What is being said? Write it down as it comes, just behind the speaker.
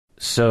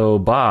So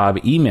Bob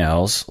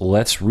emails,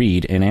 let's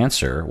read and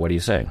answer. What do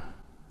you say?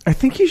 I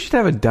think you should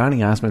have a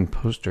Donny Osmond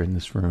poster in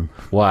this room.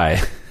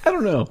 Why? I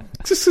don't know.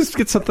 Just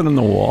get something on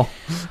the wall.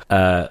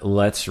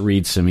 Let's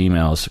read some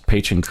emails.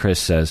 Patron Chris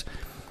says,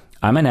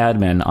 I'm an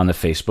admin on the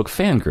Facebook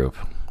fan group.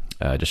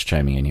 Just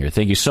chiming in here.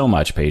 Thank you so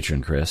much,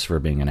 Patron Chris, for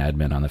being an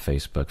admin on the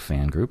Facebook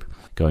fan group.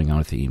 Going on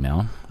with the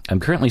email. I'm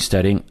currently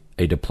studying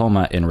a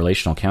diploma in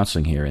relational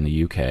counseling here in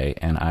the UK,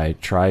 and I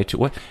try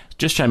to...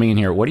 Just chiming in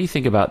here, what do you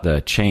think about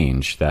the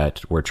change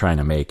that we're trying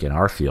to make in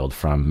our field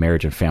from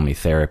marriage and family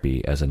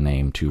therapy as a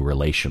name to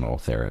relational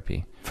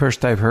therapy?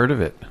 First I've heard of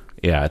it.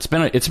 Yeah, it's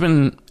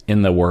been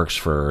in the works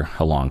for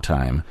a long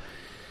time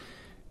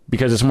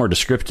because it's more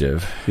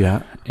descriptive.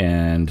 Yeah.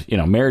 And,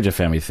 marriage and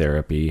family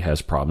therapy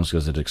has problems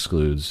because it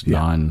excludes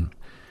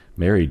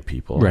non-married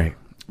people. Right.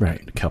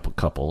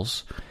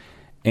 Couples.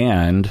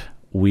 And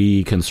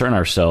we concern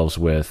ourselves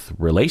with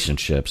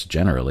relationships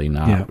generally,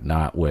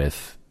 not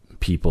with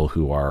people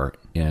who are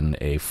in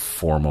a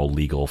formal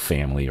legal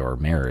family or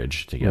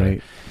marriage together.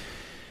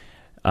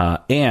 Right.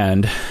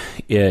 And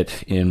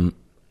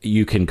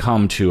you can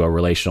come to a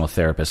relational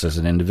therapist as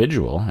an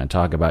individual and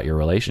talk about your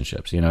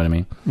relationships. You know what I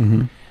mean?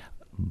 Mm-hmm.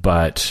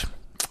 But,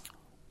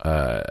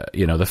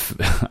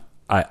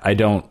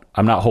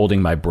 I'm not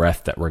holding my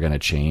breath that we're going to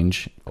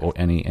change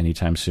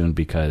anytime soon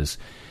because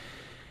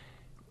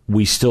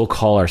we still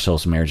call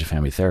ourselves marriage and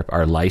family therapy.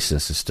 Our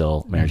license is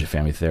still marriage and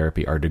family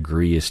therapy. Our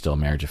degree is still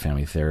marriage and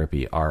family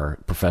therapy. Our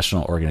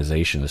professional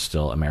organization is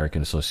still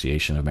American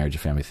Association of Marriage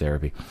and Family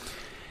Therapy.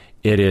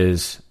 It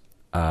is,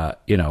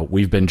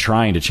 we've been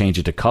trying to change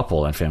it to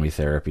couple and family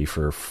therapy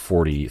for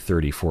 40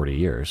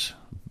 years,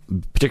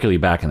 particularly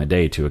back in the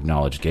day to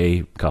acknowledge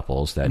gay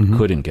couples that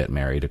couldn't get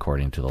married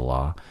according to the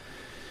law.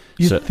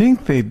 You'd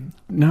think they'd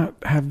not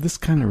have this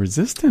kind of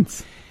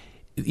resistance.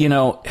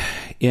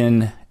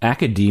 In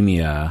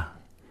academia,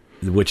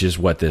 which is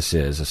what this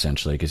is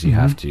essentially, because you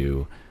have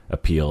to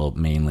appeal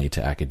mainly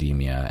to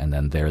academia, and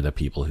then they're the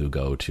people who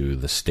go to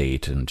the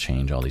state and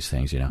change all these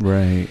things,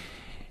 Right.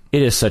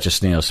 It is such a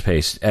snail's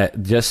pace.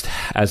 Just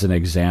as an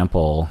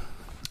example,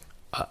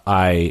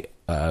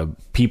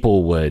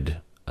 people would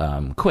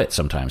quit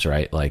sometimes,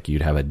 right? Like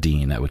you'd have a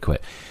dean that would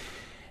quit.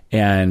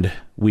 And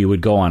we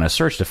would go on a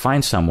search to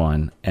find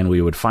someone, and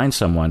we would find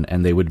someone,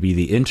 and they would be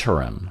the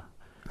interim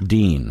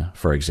dean,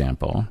 for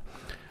example,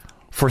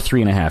 for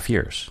 3.5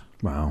 years.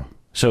 Wow.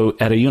 So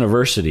at a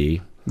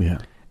university,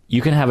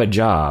 you can have a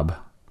job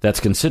that's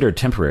considered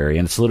temporary,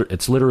 and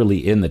it's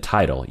literally in the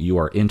title. You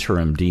are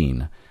interim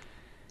dean,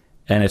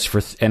 and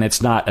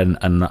it's not an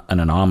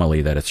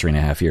anomaly that it's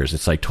 3.5 years.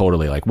 It's like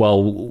totally like,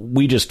 well,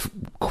 we just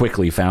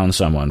quickly found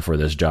someone for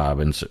this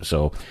job, and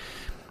so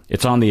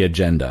it's on the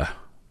agenda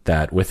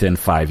that within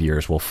 5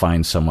 years we'll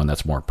find someone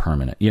that's more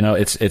permanent.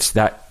 It's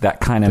that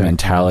kind of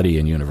mentality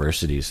in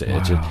universities.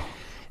 Wow.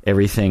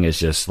 Everything is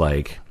just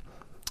like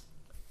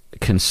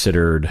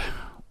considered,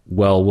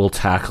 well, we'll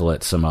tackle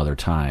it some other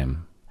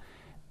time.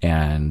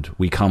 And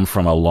we come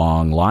from a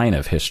long line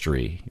of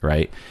history,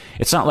 right?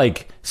 It's not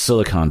like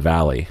Silicon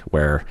Valley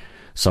where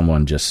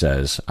someone just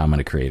says, I'm going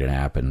to create an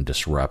app and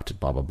disrupt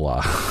blah, blah,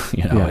 blah.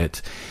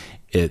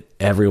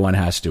 Everyone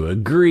has to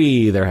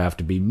agree. There have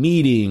to be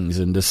meetings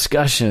and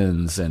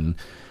discussions and,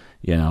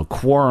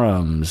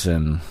 quorums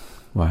and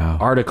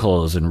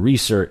articles and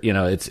research.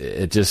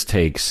 It just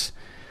takes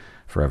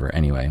forever.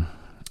 Anyway,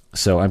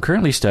 so I'm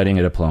currently studying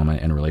a diploma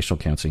in relational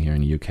counseling here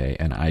in the UK,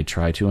 and I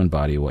try to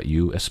embody what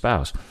you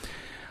espouse.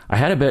 I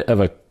had a bit of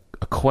a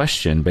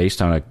question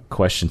based on a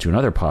question to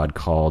another pod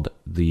called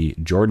the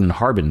Jordan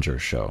Harbinger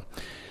Show.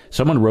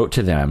 Someone wrote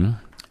to them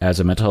as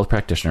a mental health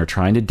practitioner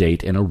trying to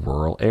date in a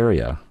rural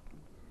area.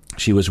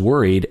 She was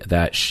worried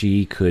that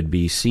she could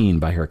be seen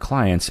by her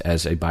clients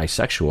as a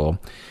bisexual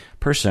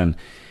person.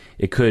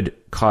 It could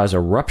cause a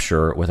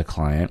rupture with a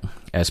client,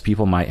 as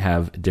people might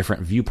have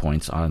different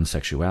viewpoints on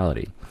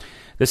sexuality.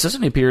 This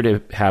doesn't appear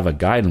to have a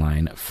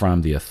guideline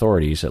from the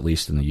authorities, at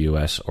least in the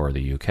US or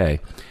the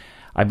UK.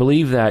 I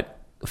believe that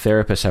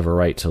therapists have a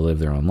right to live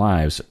their own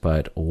lives,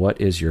 but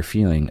what is your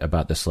feeling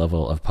about this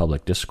level of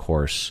public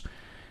discourse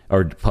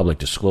or public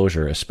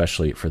disclosure,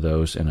 especially for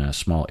those in a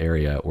small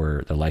area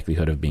where the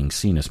likelihood of being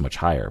seen is much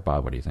higher?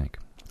 Bob, what do you think?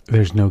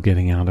 There's no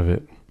getting out of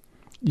it.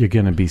 You're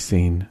going to be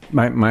seen.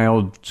 My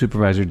old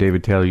supervisor,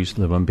 David Taylor, used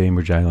to live on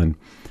Bainbridge Island.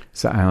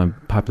 It's an island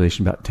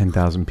population about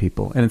 10,000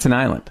 people, and it's an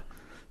island.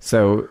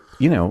 So,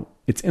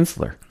 it's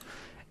insular.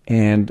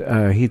 And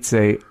he'd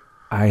say,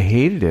 I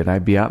hated it.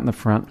 I'd be out in the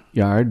front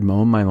yard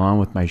mowing my lawn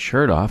with my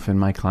shirt off, and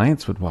my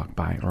clients would walk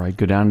by. Or I'd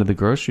go down to the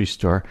grocery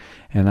store,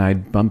 and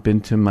I'd bump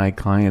into my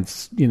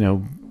client's,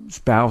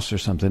 spouse or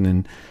something.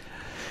 And,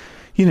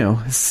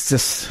 it's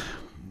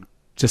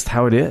just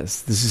how it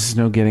is. This is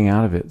no getting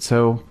out of it.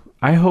 So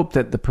I hope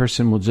that the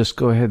person will just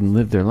go ahead and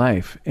live their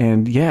life.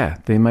 And,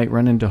 they might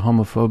run into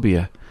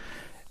homophobia,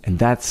 and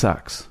that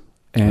sucks.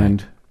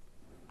 And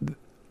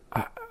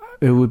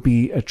it would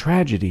be a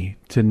tragedy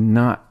to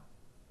not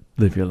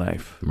live your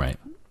life. Right.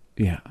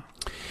 Yeah.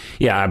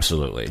 Yeah,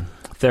 absolutely.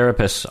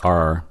 Therapists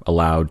are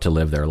allowed to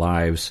live their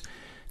lives,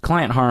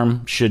 client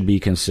harm should be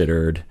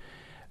considered,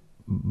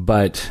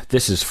 but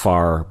this is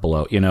far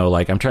below.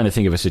 Like I'm trying to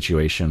think of a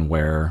situation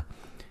where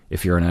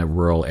if you're in a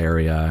rural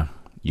area,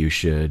 you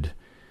should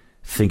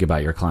think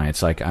about your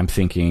clients. Like I'm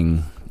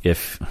thinking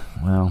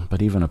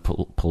but even a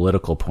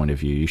political point of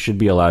view, you should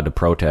be allowed to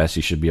protest.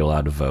 You should be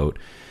allowed to vote.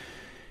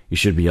 You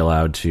should be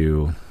allowed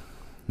to,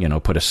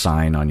 put a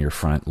sign on your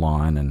front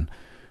lawn and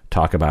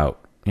talk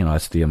about,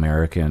 that's the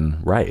American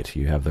right.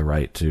 You have the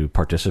right to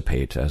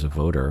participate as a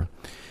voter.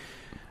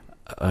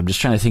 I'm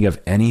just trying to think of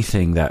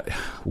anything that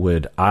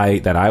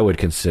I would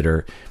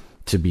consider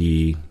to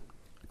be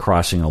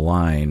crossing a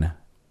line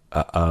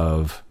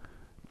of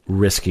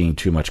risking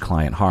too much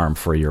client harm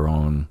for your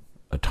own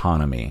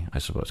autonomy, I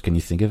suppose. Can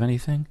you think of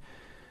anything?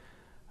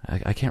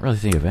 I can't really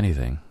think of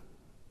anything.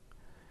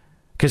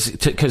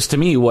 Because to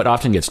me, what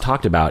often gets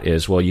talked about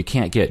is, well, you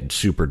can't get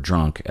super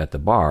drunk at the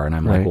bar. And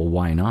I'm like, well,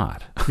 why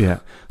not? Yeah.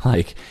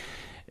 Like,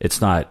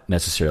 it's not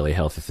necessarily a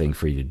healthy thing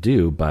for you to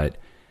do, but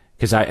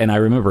I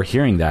remember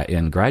hearing that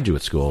in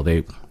graduate school.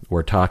 They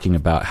were talking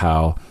about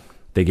how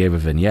they gave a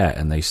vignette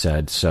and they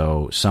said,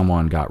 so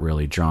someone got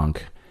really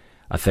drunk,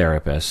 a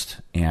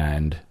therapist,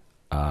 and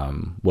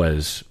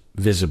was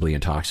visibly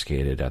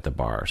intoxicated at the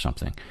bar or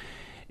something.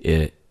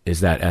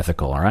 Is that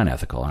ethical or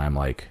unethical? And I'm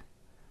like,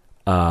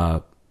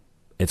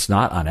 it's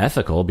not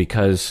unethical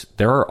because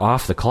they're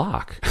off the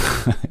clock.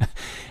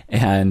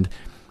 And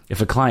if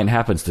a client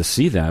happens to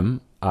see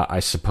them, I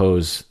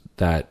suppose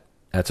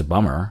that's a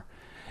bummer.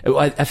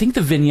 I think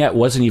the vignette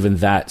wasn't even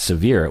that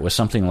severe. It was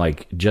something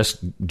like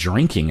just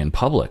drinking in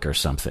public or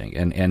something.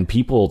 And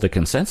the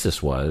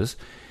consensus was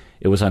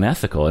it was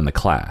unethical in the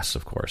class,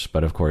 of course.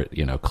 But of course,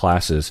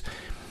 classes,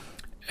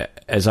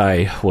 as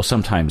I will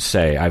sometimes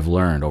say, I've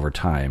learned over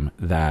time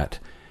that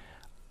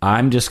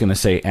I'm just going to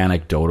say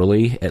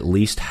anecdotally, at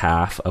least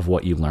half of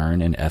what you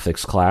learn in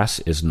ethics class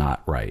is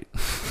not right.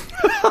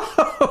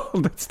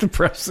 That's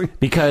depressing.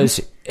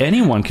 Because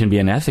anyone can be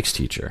an ethics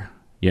teacher,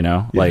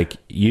 Yeah. Like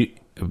you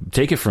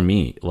take it from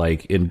me,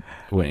 like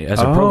as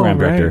a program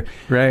director,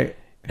 right.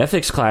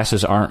 Ethics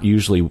classes aren't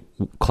usually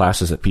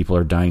classes that people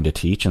are dying to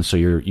teach, and so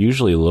you're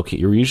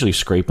usually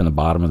scraping the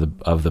bottom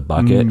of the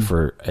bucket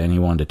for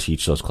anyone to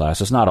teach those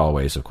classes. Not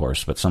always, of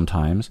course, but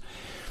sometimes.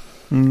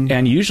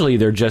 And usually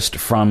they're just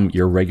from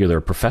your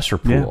regular professor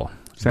pool. Yeah.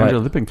 Sandra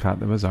Lippincott,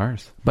 that was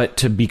ours. But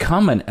to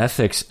become an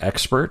ethics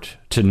expert,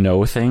 to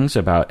know things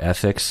about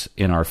ethics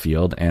in our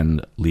field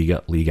and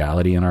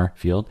legality in our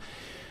field,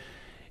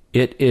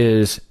 it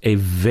is a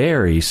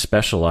very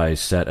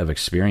specialized set of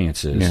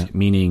experiences,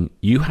 meaning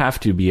you have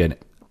to be an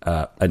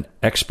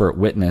expert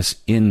witness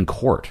in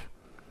court.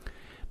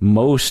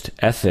 Most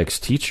ethics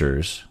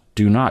teachers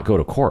do not go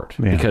to court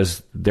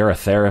because they're a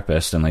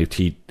therapist and they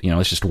teach,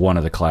 it's just one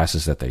of the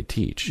classes that they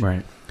teach.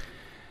 Right.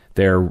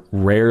 They're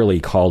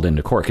rarely called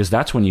into court because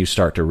that's when you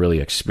start to really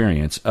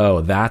experience,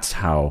 that's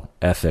how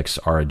ethics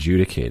are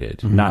adjudicated.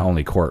 Mm-hmm. Not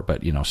only court,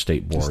 but,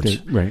 state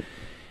boards. Right.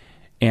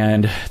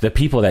 And the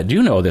people that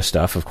do know this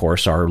stuff, of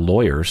course, are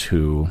lawyers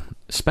who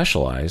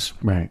specialize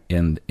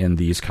in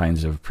these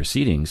kinds of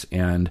proceedings.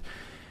 And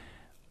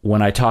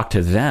when I talk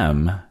to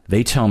them,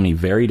 they tell me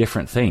very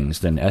different things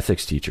than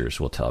ethics teachers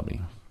will tell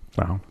me.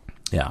 Wow.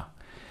 Yeah.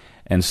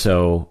 And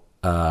so,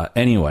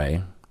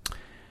 anyway,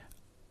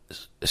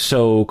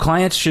 so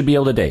clients should be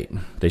able to date.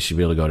 They should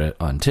be able to go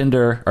on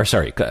Tinder,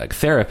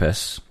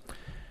 therapists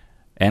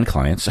and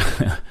clients,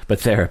 but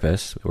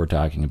therapists we're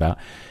talking about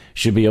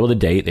should be able to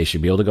date. They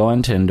should be able to go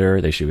on Tinder.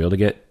 They should be able to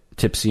get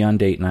tipsy on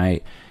date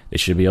night. They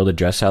should be able to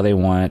dress how they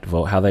want,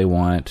 vote how they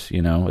want,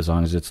 as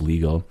long as it's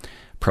legal.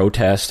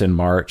 Protest and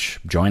march,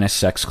 join a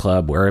sex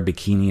club, wear a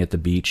bikini at the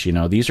beach.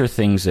 These are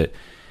things that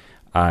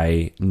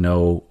I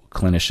know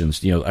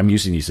clinicians, I'm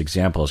using these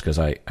examples because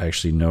I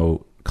actually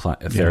know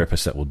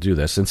therapists that will do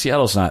this. And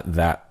Seattle's not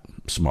that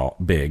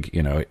big,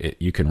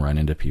 you can run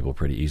into people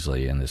pretty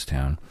easily in this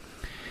town.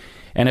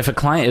 And if a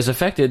client is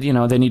affected,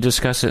 then you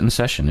discuss it in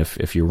session.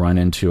 If you run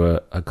into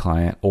a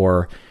client,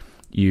 or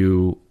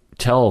you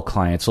tell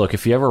clients, look,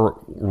 if you ever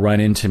run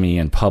into me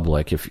in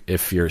public,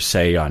 if you're,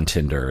 say, on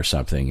Tinder or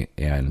something,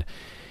 and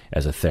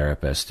as a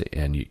therapist,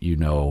 and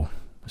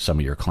some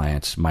of your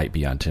clients might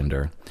be on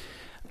Tinder,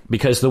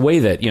 because the way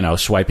that,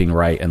 swiping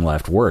right and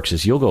left works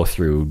is you'll go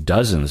through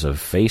dozens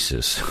of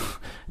faces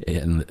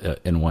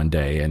in one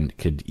day and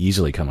could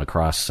easily come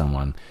across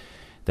someone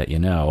that you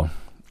know.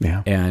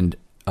 Yeah. And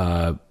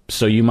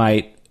so you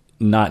might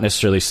not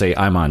necessarily say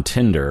I'm on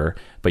Tinder,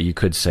 but you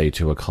could say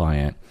to a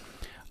client,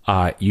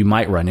 you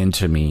might run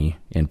into me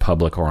in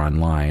public or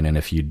online, and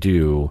if you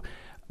do,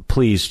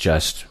 please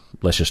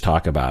let's just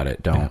talk about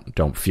it.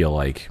 Don't feel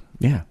like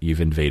you've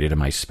invaded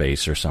my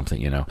space or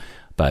something,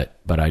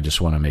 But I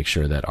just want to make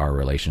sure that our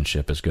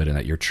relationship is good and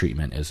that your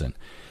treatment isn't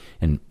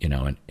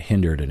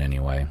hindered in any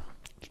way.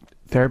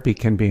 Therapy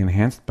can be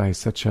enhanced by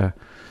such a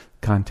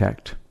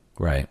contact.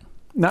 Right.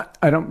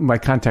 By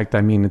contact,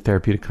 I mean a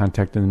therapeutic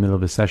contact in the middle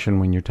of a session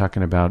when you're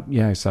talking about,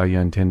 I saw you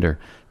on Tinder.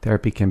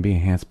 Therapy can be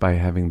enhanced by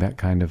having that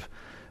kind of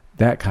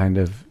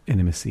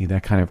intimacy,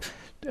 that kind of,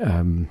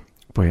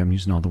 boy, I'm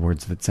using all the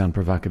words that sound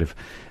provocative.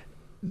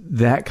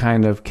 that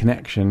kind of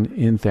connection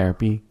in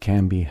therapy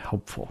can be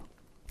helpful.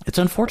 It's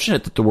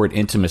unfortunate that the word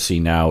intimacy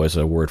now is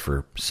a word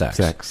for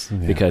sex. Yeah.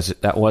 Because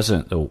that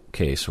wasn't the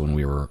case when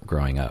we were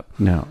growing up.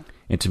 No.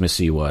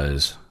 Intimacy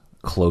was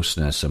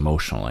closeness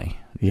emotionally.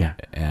 Yeah.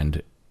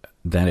 And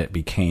then it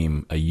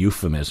became a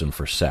euphemism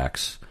for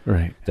sex.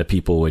 Right. That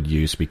people would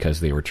use because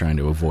they were trying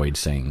to avoid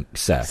saying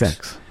sex.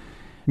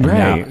 And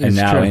right.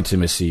 Now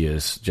intimacy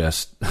is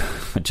just,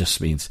 it just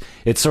means,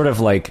 it's sort of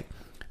like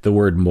the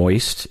word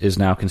moist is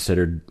now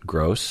considered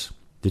gross.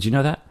 Did you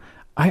know that?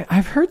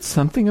 I've heard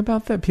something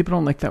about that. People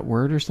don't like that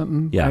word or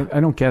something. Yeah. I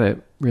don't get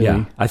it, really.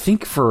 Yeah. I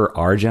think for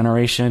our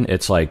generation,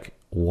 it's like,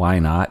 why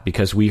not?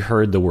 Because we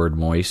heard the word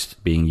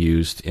moist being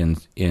used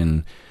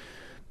in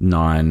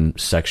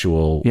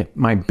non-sexual... Yeah,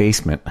 my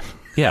basement.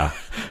 Yeah.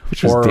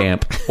 Which was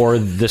damp. Or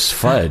this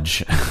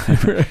fudge.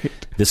 Right.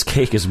 This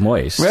cake is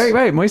moist.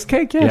 Right. Moist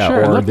cake? Yeah,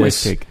 sure. I love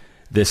moist cake.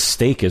 This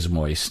steak is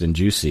moist and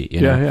juicy.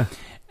 You know?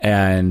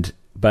 Yeah.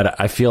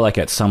 But I feel like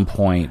at some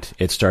point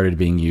it started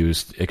being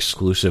used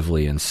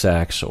exclusively in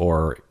sex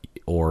or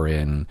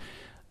in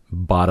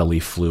bodily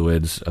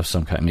fluids of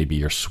some kind. Maybe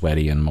you're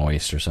sweaty and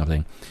moist or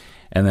something.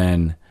 And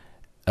then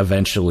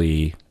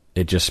eventually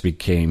it just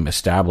became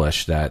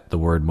established that the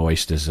word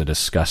moist is a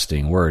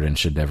disgusting word and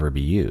should never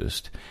be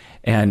used.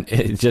 And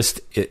it's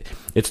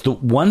the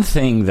one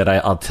thing that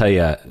I'll tell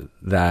you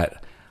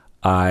that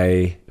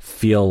I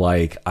feel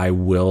like I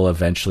will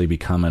eventually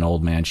become an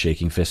old man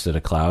shaking fist at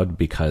a cloud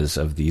because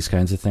of these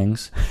kinds of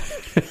things.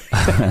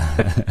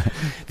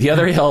 The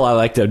other hill I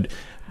like to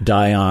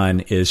die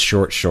on is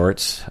short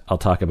shorts. I'll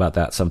talk about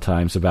that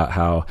sometimes, about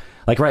how,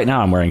 like right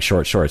now I'm wearing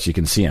short shorts. You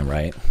can see them,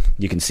 right?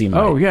 You can see my...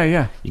 Oh,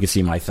 yeah. You can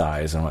see my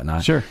thighs and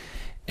whatnot. Sure.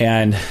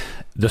 And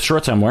the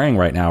shorts I'm wearing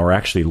right now are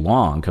actually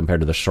long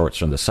compared to the shorts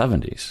from the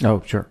 70s.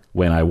 Oh, sure.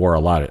 When I wore a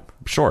lot of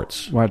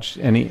shorts. Watch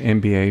any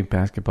NBA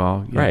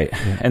basketball. Yeah, right.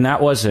 Yeah. And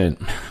that wasn't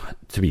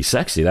to be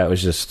sexy. That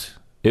was just...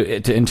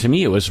 and to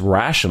me, it was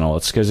rational.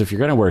 It's because if you're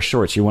going to wear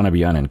shorts, you want to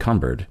be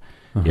unencumbered.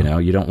 Uh-huh. You know,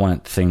 you don't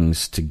want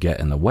things to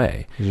get in the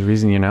way. There's a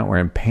reason you're not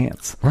wearing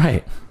pants.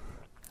 Right.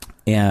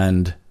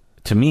 And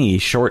to me,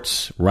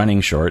 shorts,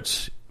 running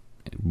shorts,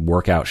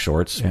 workout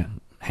shorts,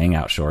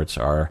 hangout shorts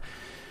are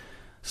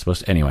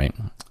supposed to... Anyway,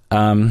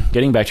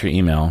 getting back to your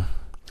email.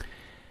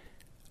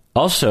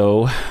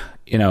 Also,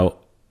 you know,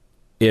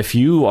 if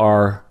you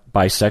are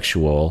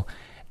bisexual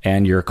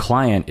and your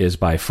client is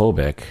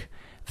biphobic,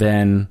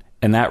 then,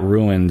 and that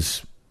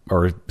ruins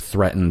or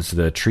threatens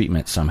the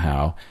treatment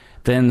somehow,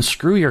 then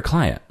screw your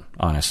client,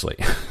 honestly.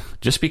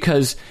 Just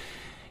because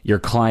your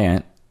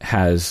client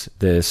has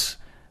this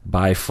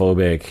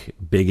biphobic,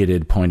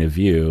 bigoted point of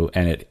view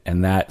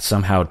and that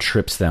somehow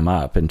trips them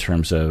up in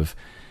terms of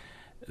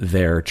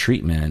their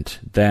treatment,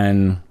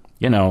 then,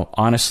 you know,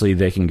 honestly,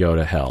 they can go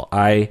to hell.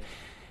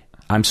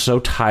 I'm so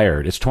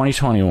tired. It's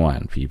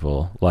 2021,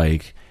 people.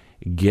 Like,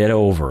 get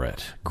over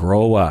it.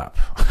 Grow up.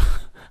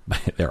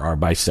 There are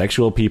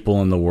bisexual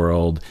people in the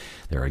world.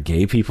 There are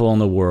gay people in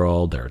the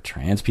world. There are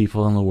trans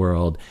people in the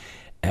world.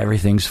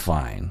 Everything's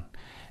fine.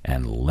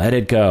 And let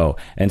it go.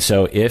 And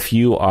so if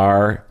you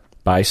are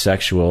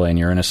bisexual and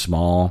you're in a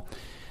small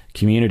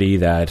community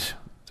that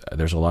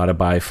there's a lot of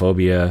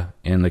biphobia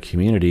in the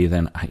community,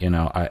 then, you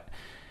know,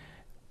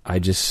 I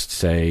just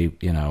say,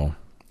 you know,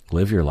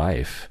 live your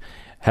life.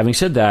 Having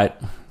said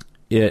that,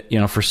 you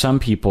know, for some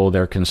people,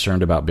 they're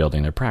concerned about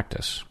building their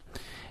practice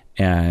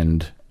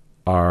and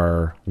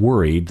are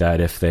worried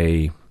that if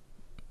they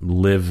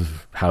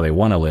live how they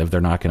want to live, they're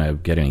not going to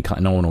get any...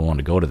 No one will want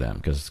to go to them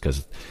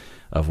because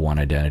of one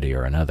identity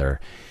or another.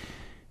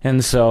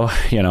 And so,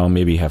 you know,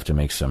 maybe you have to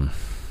make some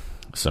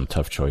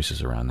tough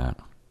choices around that.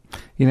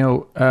 You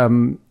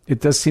know,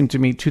 it does seem to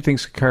me two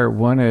things occur.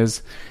 One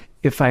is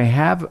if I'm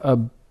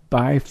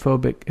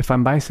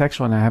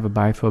bisexual and I have a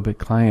biphobic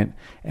client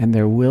and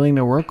they're willing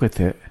to work with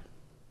it,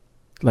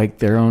 like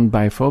their own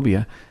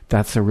biphobia,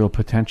 that's a real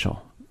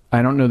potential.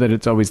 I don't know that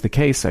it's always the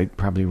case. I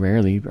probably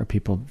rarely are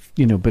people,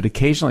 you know, but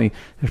occasionally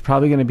there's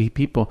probably going to be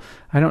people.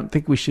 I don't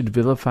think we should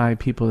vilify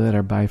people that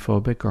are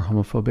biphobic or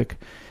homophobic.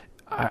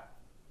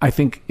 I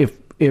think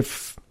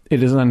if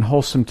it is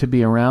unwholesome to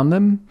be around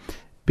them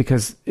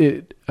because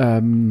it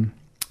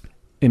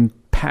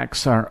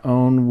impacts our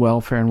own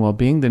welfare and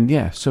well-being, then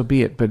yeah, so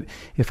be it. But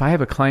if I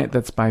have a client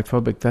that's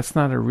biphobic, that's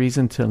not a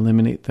reason to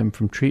eliminate them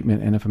from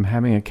treatment. And if I'm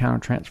having a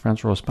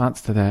countertransferential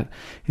response to that,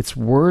 it's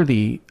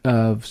worthy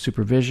of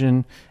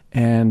supervision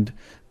and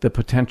the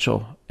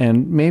potential.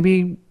 And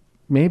maybe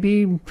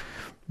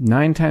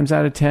 9 times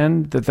out of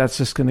 10 that's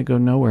just going to go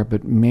nowhere.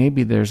 But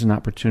maybe there's an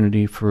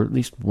opportunity for at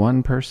least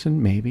one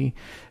person, maybe,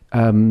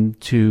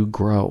 to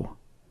grow.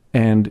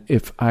 And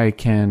if I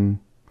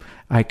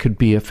could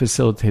be a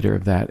facilitator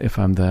of that if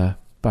I'm the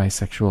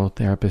bisexual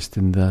therapist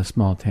in the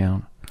small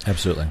town.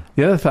 Absolutely.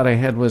 The other thought I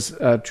had was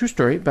a true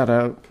story about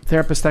a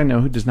therapist I know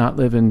who does not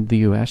live in the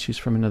U.S. She's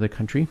from another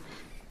country,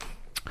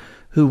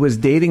 who was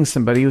dating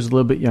somebody who was a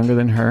little bit younger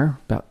than her,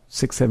 about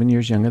 6-7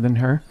 years younger than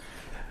her,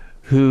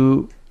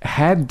 who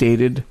had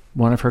dated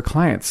one of her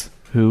clients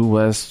who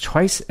was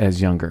twice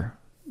as younger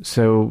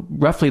So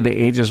roughly the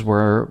ages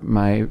were,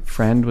 my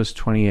friend was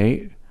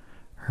 28,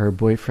 her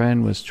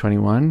boyfriend was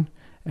 21,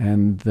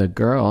 and the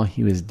girl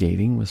he was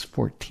dating was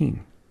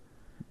 14.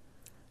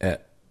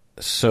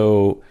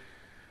 So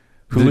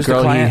who the was girl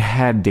the client? he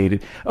had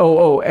dated?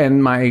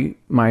 And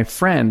my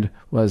friend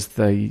was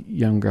the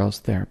young girl's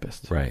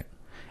therapist. Right.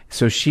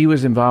 So she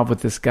was involved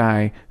with this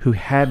guy who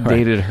had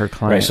dated her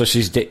client. Right. So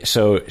she's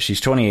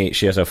 28.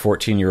 She has a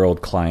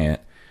 14-year-old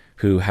client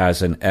who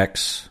has an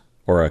ex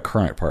or a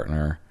current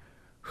partner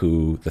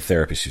who the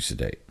therapist used to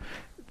date.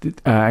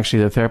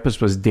 Actually, the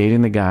therapist was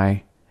dating the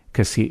guy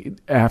because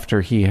after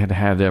he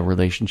had a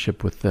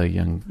relationship with the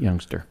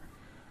youngster.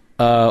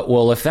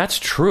 Well, if that's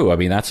true, I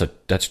mean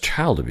that's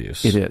child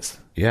abuse. It is.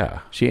 Yeah.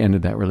 She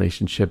ended that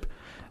relationship,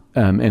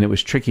 and it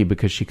was tricky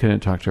because she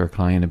couldn't talk to her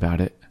client about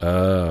it.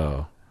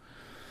 Oh,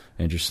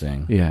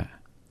 interesting. Yeah.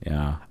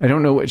 Yeah. I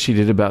don't know what she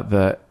did about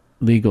the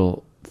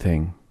legal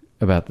thing,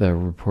 about the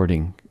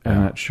reporting. Yeah.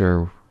 I'm not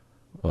sure.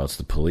 Well, it's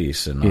the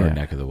police in our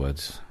neck of the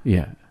woods.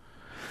 Yeah.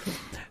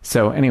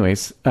 So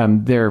anyways,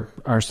 there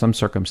are some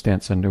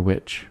circumstances under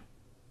which,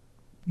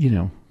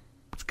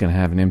 it's going to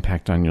have an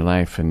impact on your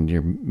life, and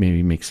you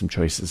maybe make some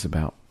choices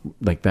about,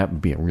 like, that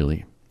would be a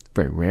really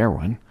very rare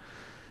one.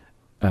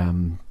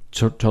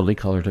 Totally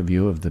colored a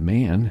view of the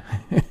man.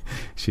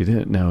 She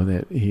didn't know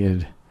that he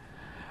had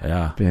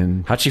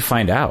been... How'd she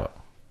find out?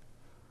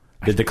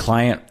 Did the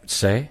client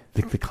say? I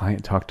think the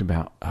client talked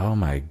about... Oh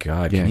my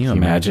God. Yeah, can you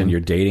imagine you're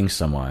dating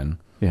someone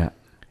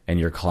and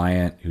your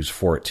client who's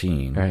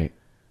 14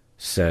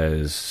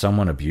 says,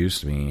 someone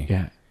abused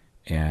me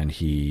and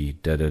he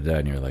da-da-da,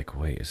 and you're like,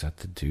 wait, is that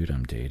the dude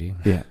I'm dating?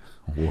 Yeah.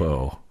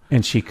 Whoa.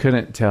 And she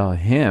couldn't tell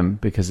him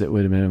because it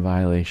would have been a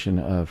violation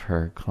of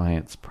her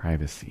client's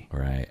privacy.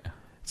 Right.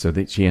 So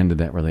that she ended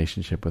that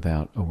relationship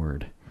without a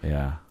word.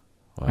 Yeah.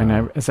 Wow.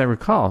 And as I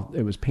recall,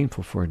 it was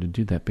painful for her to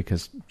do that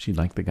because she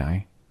liked the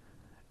guy.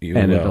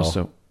 And it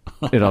also,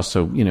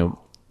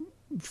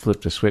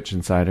 flipped a switch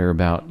inside her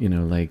about,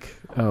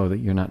 that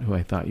you're not who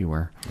I thought you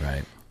were.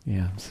 Right.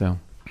 Yeah. So.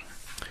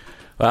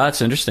 Well,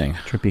 that's interesting.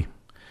 Trippy.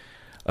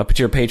 Up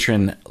to your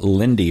patron,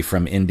 Lindy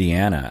from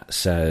Indiana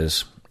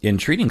says, in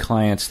treating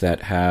clients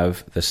that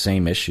have the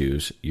same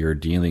issues you're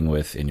dealing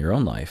with in your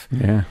own life, do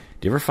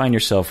you ever find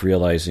yourself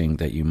realizing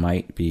that you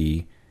might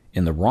be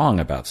in the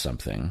wrong about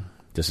something?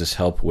 Does this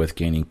help with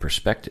gaining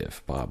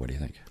perspective? Bob, what do you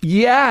think?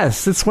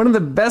 Yes, it's one of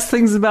the best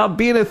things about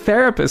being a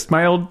therapist.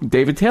 My old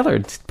David Taylor,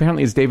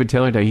 apparently it's David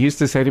Taylor Day, he used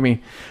to say to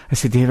me, I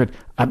said, David,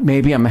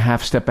 maybe I'm a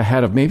half step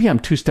ahead of, maybe I'm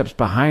 2 steps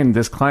behind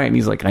this client. And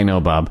he's like, I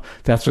know, Bob.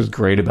 That's what's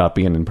great about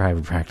being in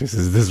private practice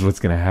is this is what's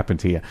going to happen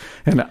to you.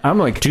 And I'm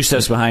like... 2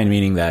 steps behind,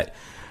 meaning that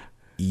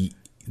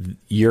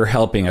you're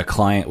helping a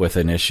client with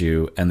an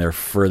issue and they're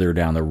further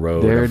down the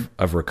road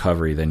of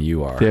recovery than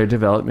you are. Their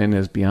development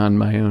is beyond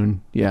my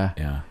own. Yeah.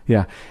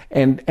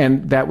 And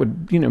that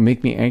would,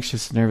 make me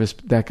anxious and nervous.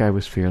 That guy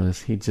was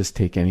fearless. He'd just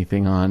take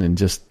anything on and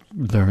just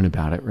learn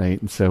about it. Right.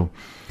 And so,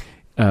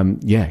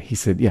 he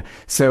said,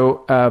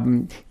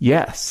 So,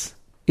 yes,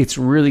 it's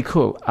really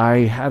cool. I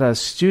had a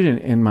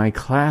student in my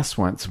class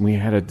once and we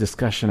had a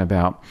discussion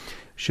about,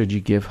 should you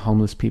give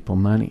homeless people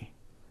money?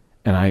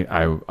 And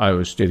I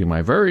was stating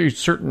my very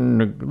certain,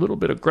 a little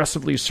bit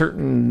aggressively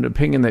certain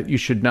opinion that you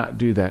should not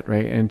do that,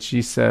 right? And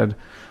she said,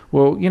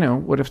 well,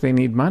 what if they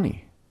need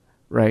money,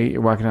 right?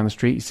 You're walking down the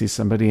street, you see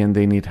somebody and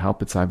they need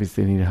help. It's obvious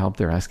they need help.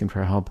 They're asking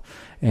for help.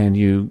 And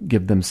you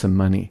give them some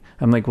money.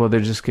 I'm like, well, they're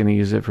just going to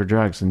use it for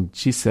drugs. And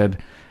she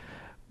said,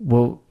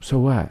 well, so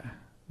what?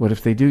 What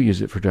if they do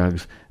use it for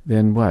drugs?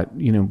 Then what?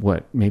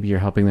 What? Maybe you're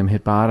helping them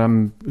hit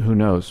bottom. Who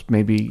knows?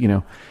 Maybe,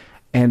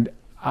 And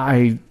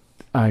I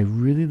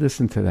really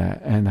listened to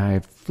that, and I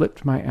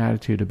flipped my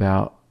attitude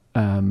about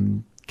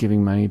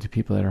giving money to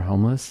people that are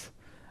homeless.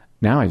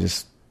 Now I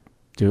just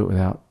do it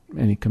without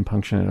any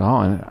compunction at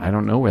all, and I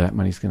don't know where that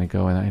money's going to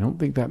go, and I don't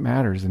think that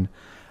matters. And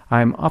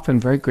I'm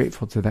often very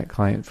grateful to that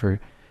client for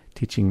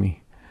teaching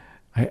me.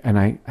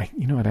 I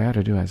you know what I ought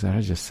to do? I ought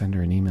to just send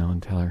her an email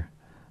and tell her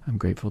I'm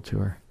grateful to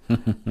her.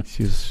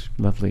 She's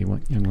a lovely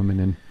young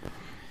woman.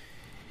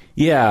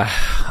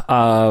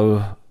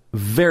 And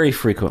very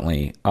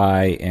frequently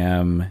I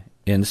am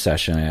in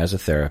session as a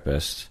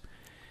therapist,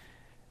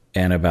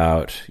 and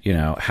about,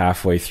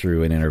 halfway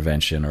through an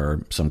intervention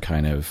or some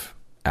kind of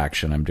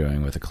action I'm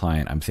doing with a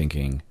client, I'm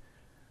thinking,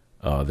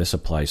 oh, this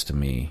applies to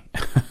me.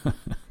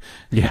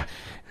 Yeah.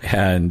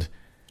 And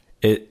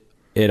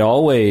it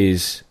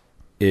always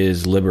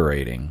is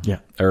liberating. Yeah.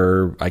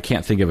 Or I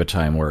can't think of a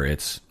time where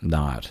it's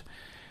not,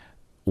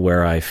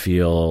 where I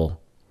feel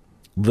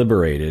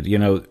liberated,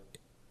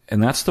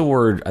 and that's the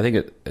word, I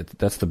think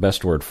that's the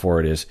best word for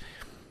it, is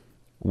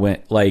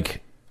when,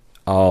 like,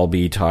 I'll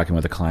be talking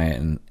with a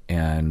client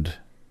and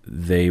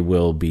they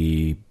will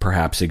be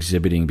perhaps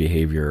exhibiting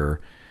behavior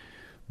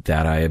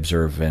that I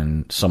observe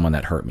in someone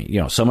that hurt me.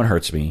 Someone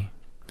hurts me,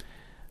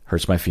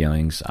 hurts my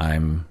feelings.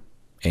 I'm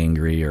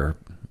angry or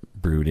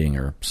brooding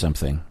or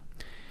something.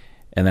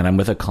 And then I'm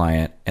with a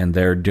client and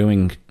they're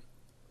doing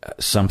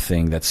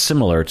something that's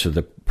similar to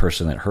the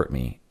person that hurt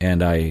me.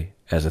 And I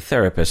as a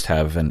therapist,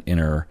 have an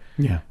inner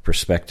Yeah.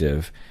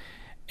 perspective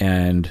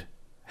and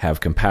have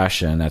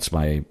compassion. That's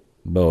my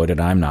mode, and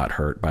I'm not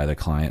hurt by the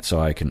client, so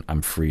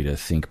I'm free to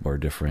think more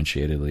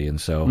differentiatedly. And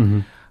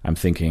so I'm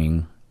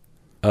thinking,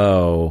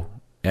 oh,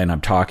 and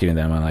I'm talking to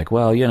them. I'm like,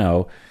 well,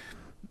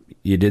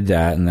 you did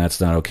that, and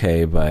that's not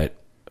okay, but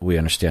we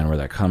understand where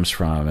that comes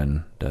from,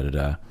 and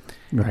da-da-da.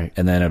 Right.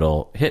 And then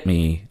it'll hit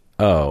me,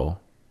 oh,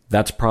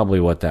 that's probably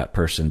what that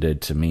person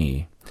did to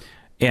me,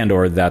 and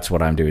or that's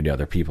what I'm doing to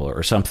other people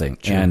or something.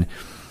 True. And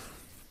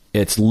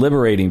it's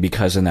liberating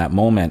because in that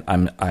moment,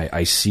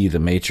 I see the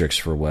matrix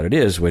for what it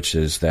is, which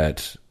is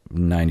that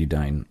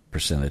 99%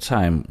 of the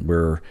time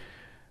we're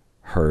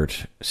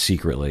hurt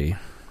secretly,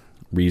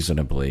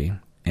 reasonably,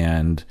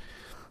 and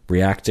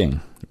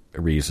reacting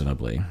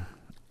reasonably,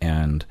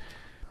 and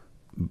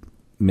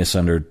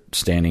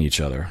misunderstanding each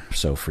other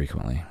so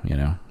frequently.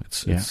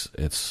 It's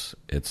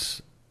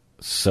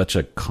such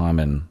a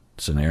common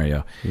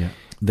scenario. Yeah.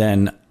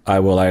 Then I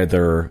will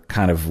either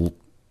kind of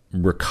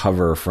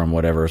recover from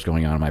whatever is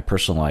going on in my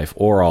personal life,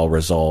 or I'll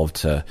resolve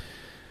to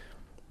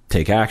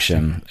take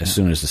action as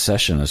soon as the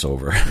session is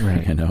over.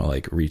 Right.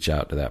 Like reach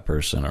out to that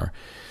person or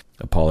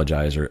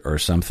apologize or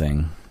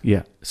something.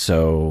 Yeah.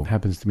 So it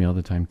happens to me all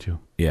the time too.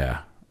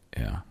 Yeah.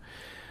 Yeah.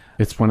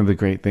 It's one of the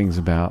great things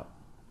about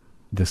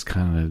this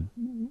kind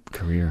of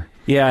career.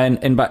 Yeah.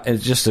 And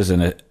just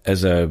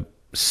as a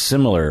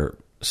similar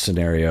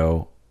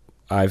scenario,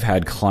 I've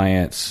had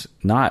clients,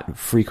 not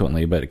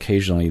frequently, but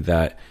occasionally,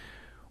 that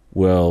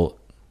will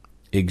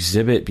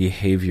exhibit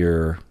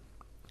behavior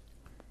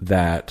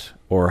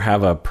or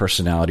have a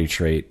personality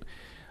trait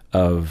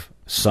of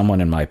someone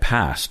in my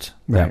past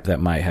that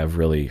might have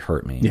really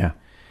hurt me. Yeah.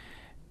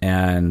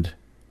 And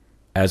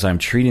as I'm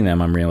treating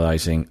them, I'm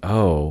realizing,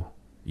 oh,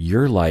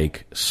 you're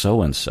like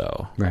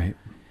so-and-so. Right.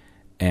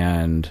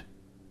 And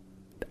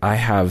I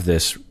have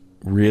this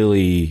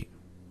really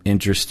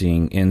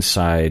interesting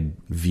inside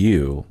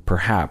view,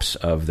 perhaps,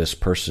 of this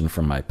person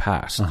from my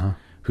past,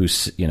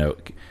 who's,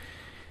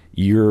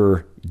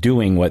 you're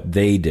doing what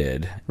they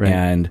did,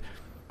 right.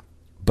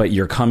 But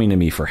you're coming to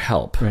me for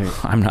help.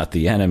 Right. I'm not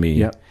the enemy.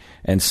 Yep.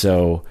 And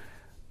so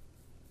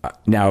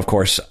now, of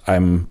course,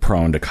 I'm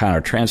prone to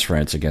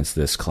countertransference against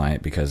this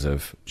client because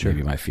of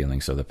maybe my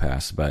feelings of the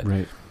past. But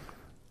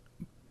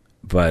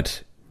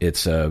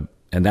it's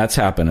and that's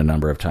happened a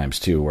number of times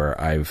too, where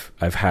I've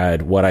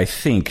had what I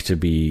think to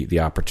be the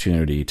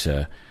opportunity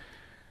to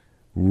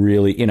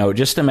really,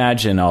 just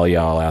imagine, all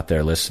y'all out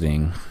there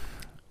listening,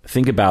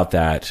 think about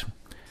that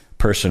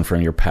person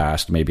from your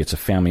past. Maybe it's a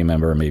family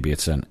member, maybe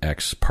it's an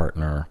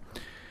ex-partner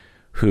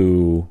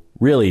who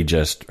really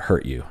just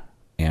hurt you,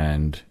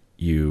 and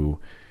you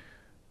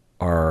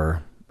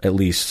are at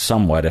least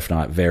somewhat, if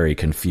not very,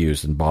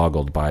 confused and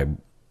boggled by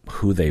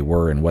who they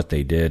were and what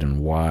they did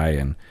and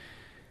why,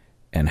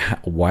 and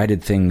why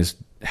did things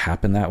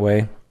happen that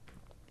way?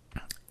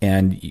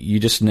 And you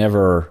just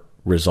never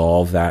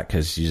resolve that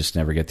because you just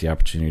never get the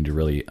opportunity to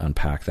really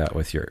unpack that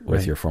with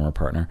your former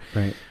partner,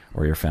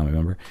 or your family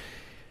member,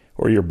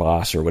 or your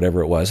boss, or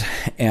whatever it was.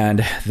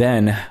 And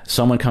then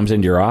someone comes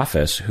into your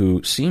office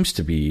who seems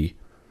to be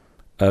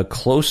a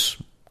close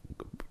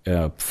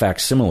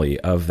facsimile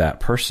of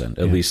that person,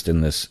 at least in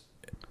this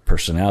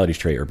personality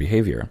trait or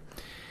behavior.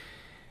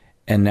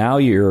 And now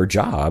your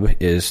job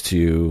is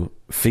to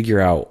figure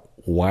out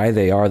why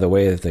they are the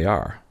way that they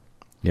are,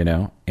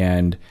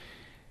 and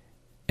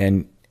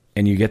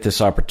you get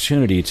this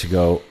opportunity to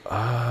go,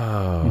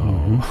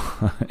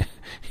 oh,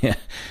 yeah.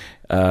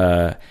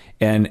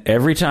 And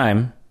every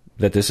time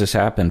that this has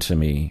happened to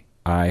me,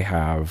 I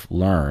have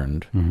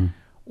learned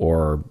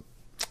or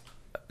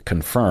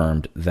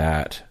confirmed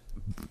that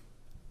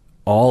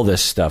all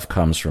this stuff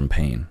comes from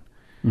pain,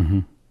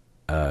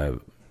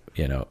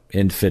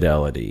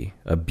 infidelity,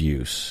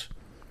 abuse,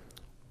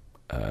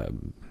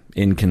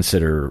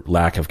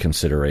 lack of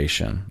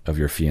consideration of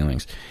your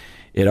feelings.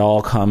 It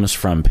all comes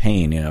from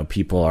pain.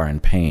 People are in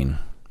pain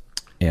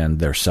and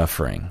they're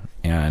suffering,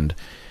 and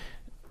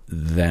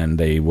then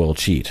they will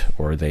cheat,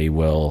 or they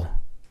will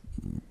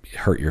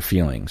hurt your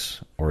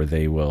feelings, or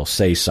they will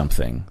say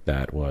something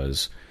that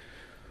was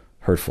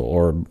hurtful,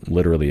 or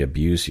literally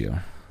abuse you.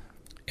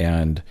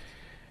 And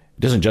it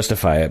doesn't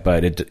justify it,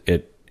 but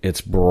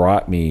it's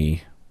brought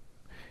me,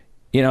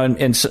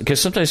 and because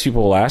sometimes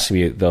people will ask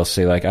me, they'll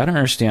say, like, I don't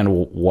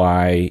understand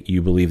why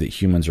you believe that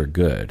humans are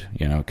good,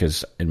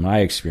 because in my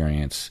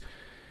experience,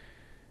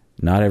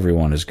 not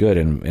everyone is good,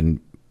 and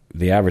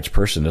the average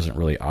person doesn't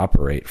really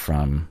operate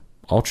from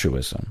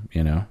altruism,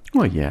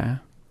 Well, yeah.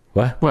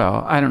 What?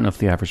 Well, I don't know if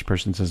the average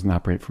person doesn't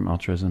operate from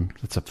altruism.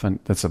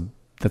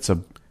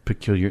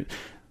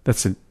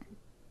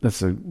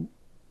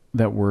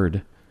 That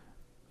word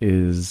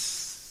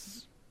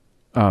is.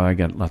 Oh, I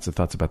got lots of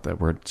thoughts about that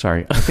word.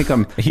 Sorry, I think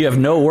I'm. You have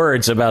no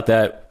words about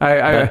that.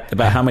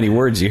 About how many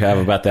words you have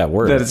about that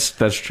word.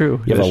 That's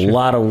true. You have a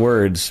lot of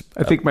words.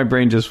 I think my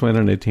brain just went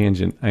on a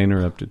tangent. I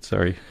interrupted.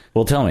 Sorry.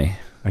 Well, tell me.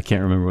 I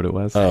can't remember what it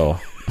was.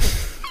 Oh.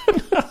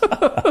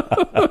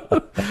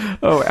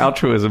 Oh,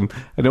 altruism.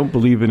 I don't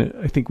believe in it.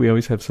 I think we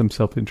always have some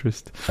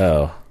self-interest.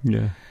 Oh.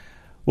 Yeah.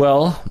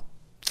 Well,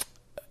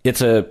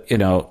 it's a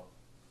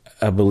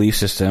belief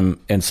system,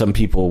 and some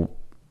people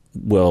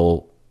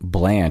will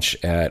blanch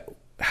at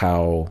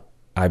how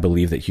I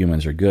believe that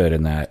humans are good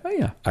and that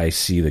I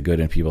see the good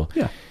in people.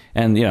 Yeah.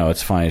 And,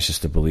 it's fine. It's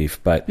just a belief.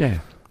 But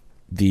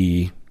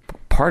the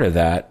part of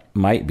that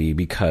might be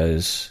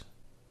because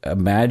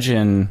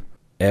imagine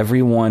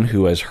everyone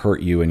who has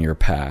hurt you in your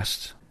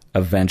past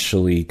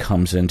eventually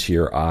comes into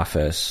your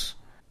office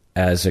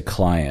as a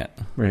client.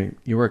 Right.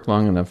 You work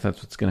long enough,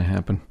 that's what's going to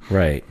happen.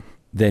 Right.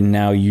 Then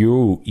now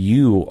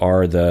you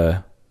are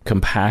the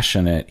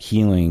compassionate,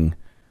 healing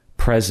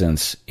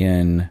presence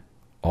in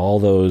all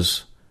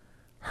those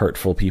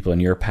hurtful people in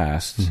your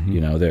past.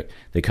 Mm-hmm.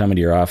 They come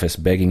into your office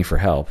begging for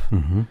help,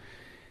 mm-hmm.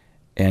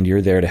 and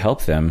you're there to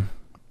help them.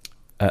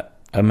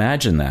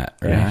 Imagine that,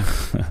 right?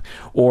 Yeah.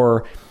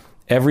 Or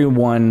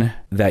everyone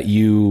that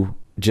you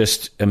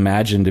just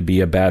imagine to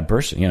be a bad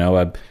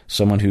person,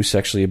 someone who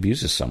sexually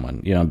abuses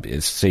someone,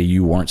 say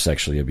you weren't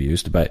sexually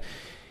abused, but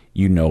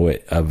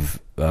it of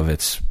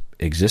its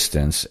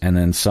existence. And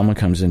then someone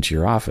comes into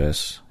your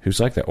office who's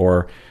like that,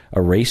 or a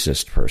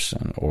racist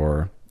person,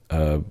 or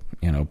a,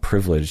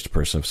 privileged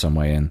person of some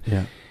way.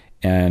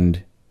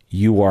 And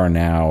you are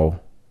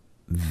now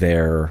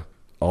their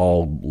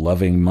all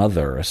loving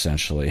mother,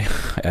 essentially,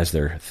 as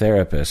their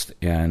therapist.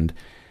 And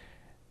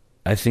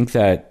I think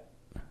that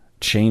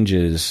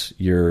changes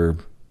your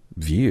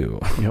view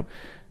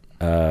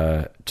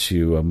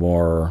to a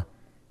more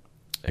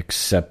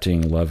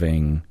accepting,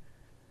 loving,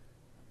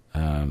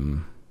 I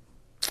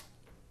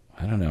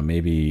don't know,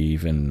 maybe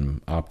even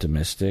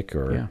optimistic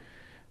or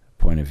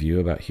point of view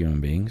about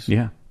human beings.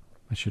 Yeah,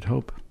 I should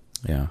hope.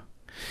 Yeah.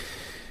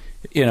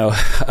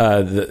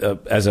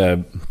 As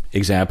a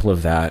example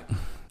of that,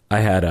 I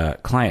had a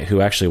client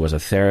who actually was a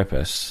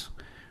therapist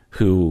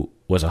who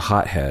was a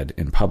hothead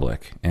in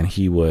public, and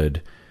he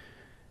would,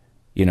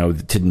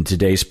 in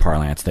today's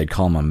parlance, they'd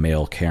call him a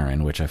male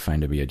Karen, which I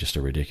find to be just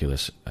a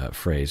ridiculous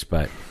phrase,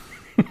 but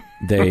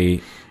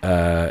he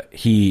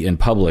in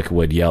public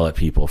would yell at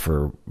people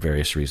for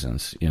various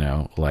reasons,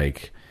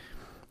 like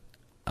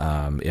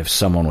if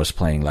someone was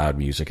playing loud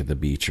music at the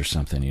beach or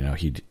something,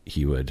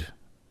 he would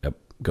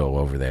go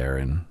over there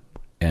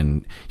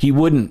and he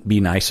wouldn't be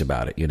nice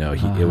about it.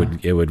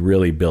 It would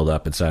really build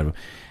up inside of him.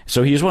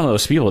 So he's one of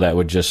those people that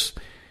would just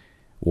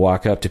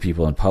walk up to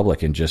people in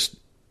public and just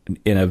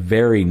in a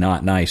very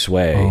not nice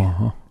way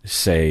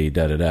say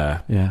da da da.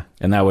 Yeah.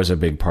 And that was a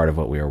big part of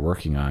what we were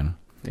working on.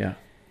 Yeah.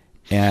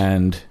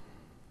 And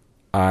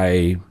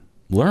I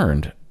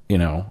learned,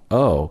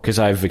 because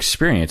I've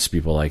experienced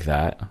people like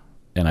that,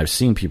 and I've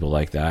seen people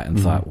like that, and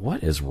thought,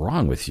 what is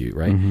wrong with you,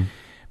 right? Mm-hmm.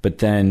 But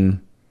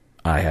then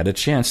I had a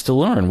chance to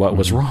learn what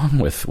was wrong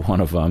with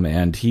one of them,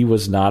 and he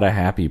was not a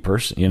happy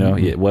person.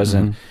 It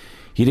wasn't.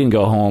 He didn't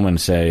go home and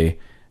say,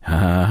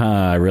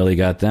 I really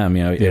got them.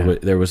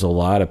 There was a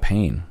lot of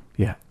pain,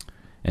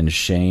 and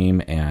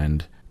shame,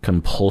 and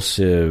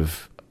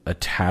compulsive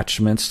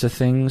attachments to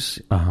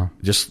things,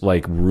 just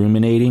like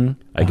ruminating,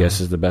 I guess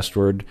is the best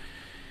word.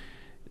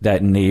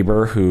 That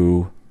neighbor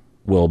who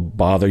will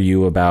bother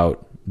you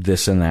about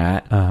this and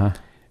that.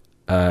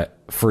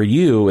 For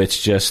you,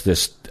 it's just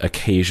this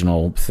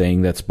occasional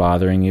thing that's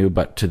bothering you,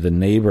 but to the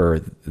neighbor,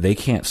 they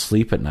can't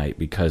sleep at night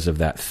because of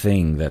that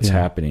thing that's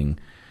happening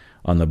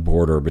on the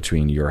border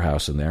between your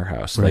house and their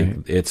house. Right.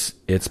 Like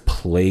it's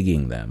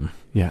plaguing them.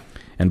 Yeah.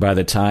 And by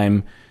the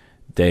time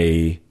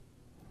they,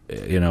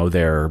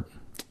 their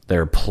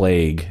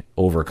plague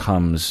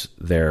overcomes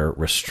their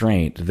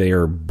restraint, they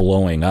are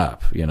blowing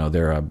up.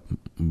 They're a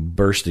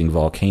bursting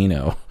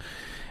volcano,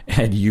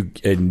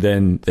 and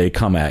then they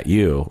come at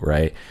you,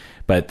 right?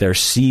 But they're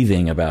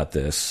seething about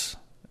this.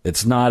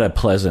 It's not a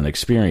pleasant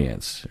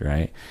experience,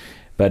 right?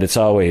 But it's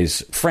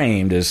always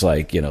framed as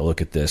like, look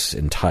at this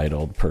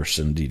entitled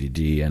person,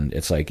 DDD, and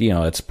it's like,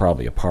 it's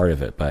probably a part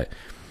of it. But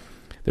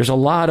there's a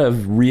lot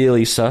of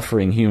really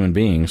suffering human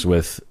beings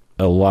with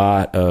a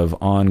lot of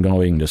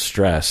ongoing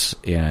distress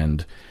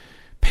and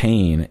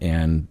pain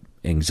and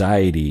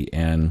anxiety,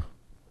 and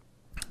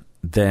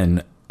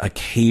then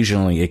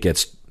occasionally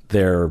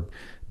their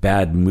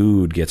bad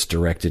mood gets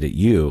directed at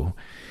you.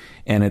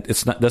 And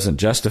it's not, doesn't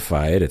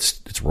justify it.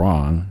 It's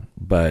wrong.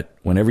 But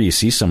whenever you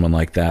see someone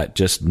like that,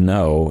 just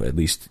know, at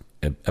least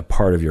a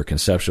part of your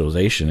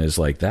conceptualization is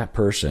like, that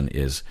person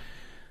is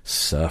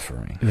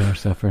suffering. They are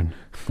suffering.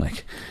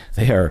 Like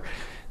they are.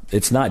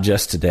 It's not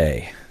just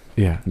today.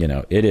 Yeah.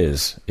 It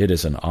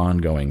is an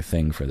ongoing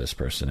thing for this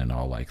person in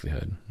all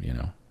likelihood.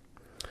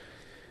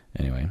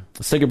 Anyway,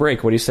 let's take a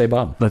break. What do you say,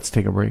 Bob? Let's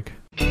take a break.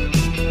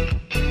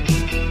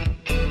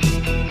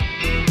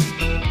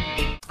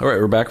 All right,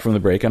 we're back from the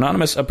break.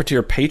 Anonymous upper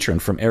tier patron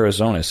from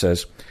Arizona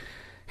says,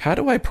 how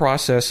do I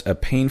process a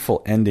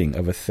painful ending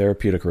of a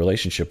therapeutic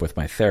relationship with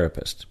my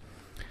therapist?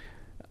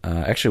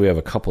 Actually, we have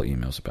a couple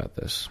emails about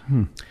this.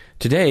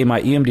 Today,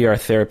 my EMDR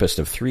therapist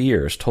of 3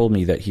 years told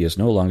me that he is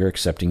no longer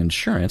accepting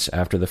insurance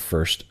after the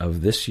first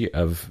of this year,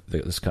 of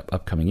this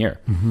upcoming year.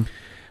 Mm-hmm.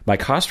 My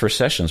cost for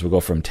sessions will go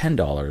from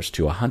 $10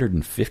 to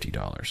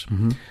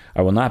 $150.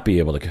 I will not be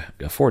able to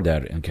afford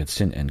that and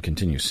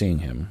continue seeing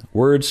him.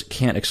 Words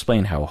can't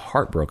explain how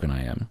heartbroken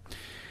I am.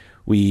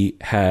 We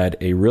had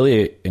a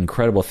really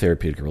incredible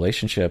therapeutic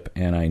relationship,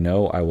 and I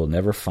know I will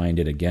never find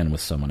it again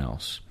with someone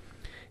else.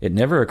 It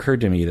never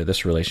occurred to me that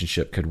this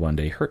relationship could one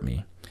day hurt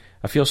me.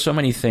 I feel so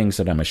many things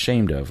that I'm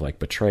ashamed of, like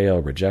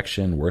betrayal,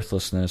 rejection,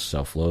 worthlessness,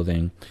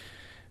 self-loathing,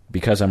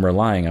 because I'm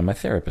relying on my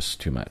therapist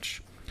too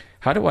much.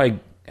 How do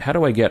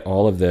I get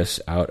all of this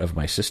out of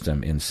my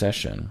system in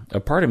session? A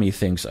part of me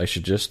thinks I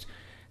should just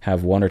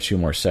have 1 or 2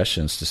 more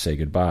sessions to say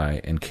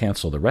goodbye and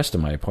cancel the rest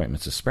of my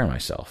appointments to spare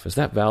myself. Is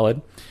that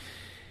valid?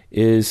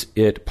 Is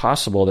it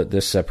possible that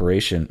this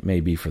separation may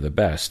be for the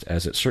best,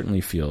 as it certainly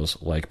feels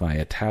like my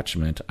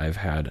attachment I've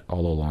had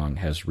all along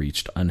has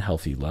reached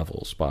unhealthy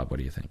levels? Bob, what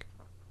do you think?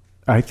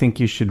 I think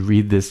you should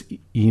read this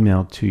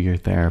email to your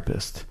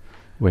therapist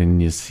when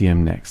you see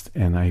him next.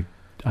 And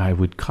I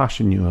would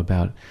caution you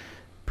about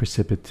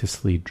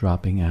precipitously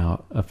dropping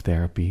out of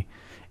therapy.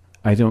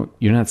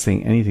 You're not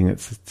saying anything that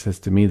says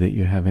to me that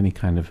you have any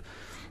kind of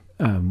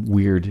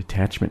weird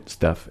attachment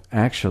stuff.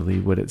 Actually,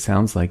 what it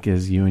sounds like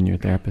is you and your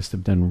therapist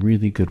have done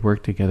really good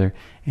work together,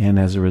 and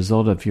as a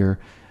result of your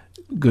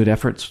good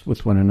efforts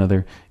with one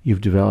another,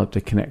 you've developed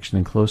a connection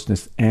and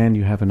closeness, and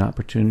you have an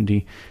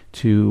opportunity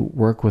to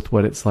work with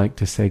what it's like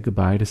to say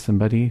goodbye to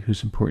somebody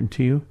who's important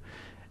to you.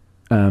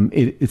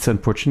 It's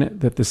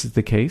unfortunate that this is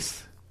the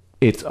case.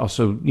 It's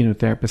also,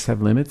 therapists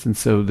have limits, and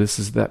so this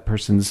is that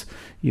person's,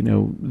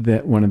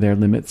 that one of their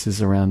limits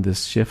is around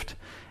this shift,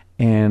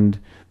 and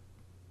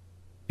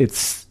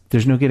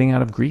there's no getting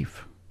out of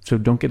grief, so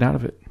don't get out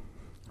of it.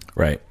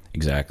 Right,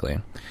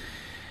 exactly.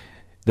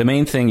 The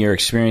main thing you're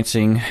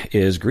experiencing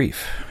is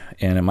grief,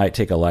 and it might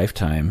take a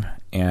lifetime,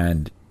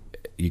 and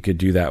you could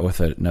do that with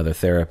another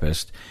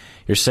therapist.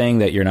 You're saying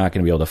that you're not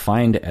going to be able to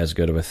find as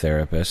good of a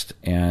therapist,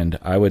 and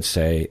I would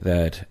say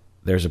that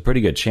there's a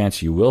pretty good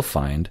chance you will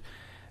find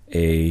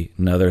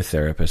another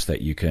therapist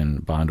that you can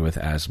bond with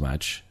as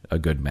much, a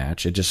good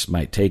match. It just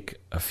might take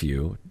a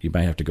few. You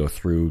might have to go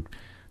through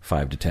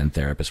 5 to 10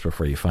 therapists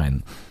before you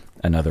find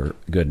another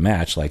good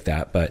match like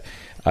that. But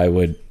I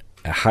would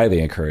highly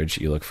encourage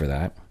you look for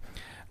that.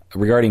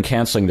 Regarding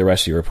canceling the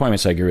rest of your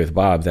appointments, I agree with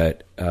Bob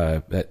that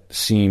that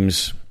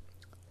seems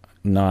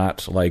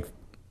not like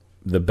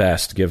the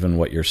best given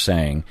what you're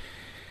saying.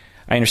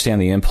 I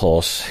understand the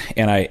impulse,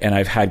 and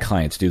I've had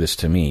clients do this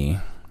to me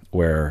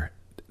where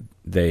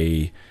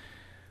they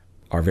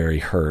are very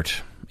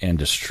hurt and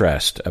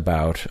distressed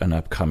about an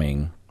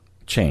upcoming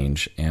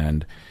change,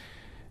 and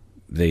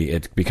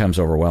it becomes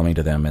overwhelming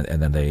to them,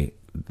 and then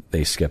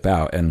they skip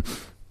out.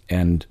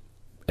 And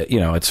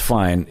it's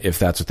fine if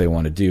that's what they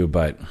want to do,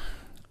 but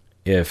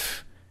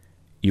if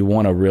you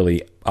want to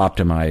really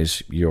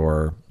optimize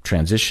your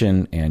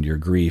transition and your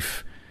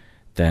grief,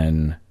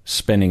 then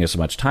spending as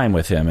much time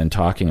with him and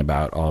talking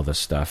about all this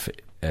stuff,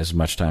 as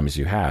much time as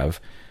you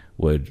have,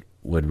 would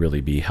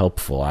really be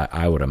helpful,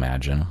 I would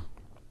imagine.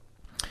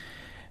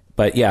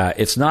 But yeah,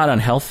 it's not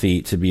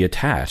unhealthy to be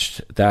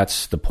attached.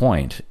 That's the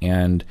point.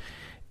 And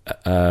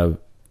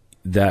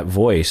that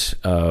voice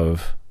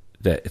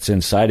that it's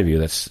inside of you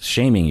that's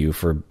shaming you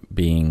for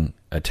being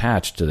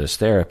attached to this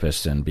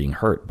therapist and being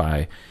hurt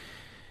by,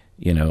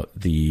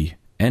 the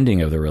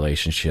ending of the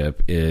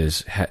relationship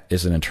is an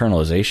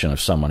internalization of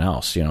someone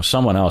else.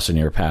 Someone else in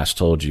your past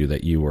told you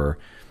that you were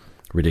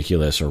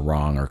ridiculous or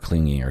wrong or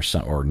clingy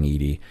or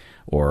needy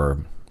or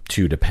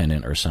too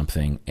dependent or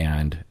something,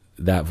 and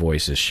that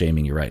voice is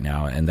shaming you right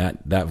now, and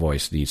that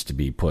voice needs to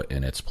be put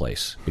in its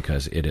place,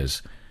 because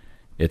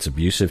it's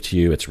abusive to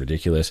you. It's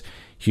ridiculous.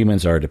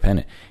 Humans are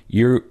dependent.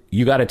 You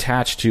got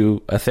attached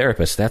to a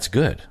therapist. That's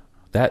good.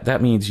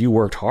 That means you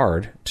worked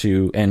hard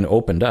and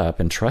opened up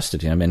and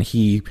trusted him, and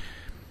he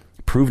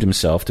proved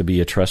himself to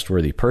be a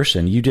trustworthy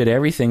person. You did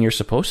everything you're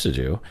supposed to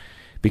do,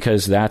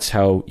 because that's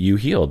how you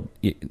healed.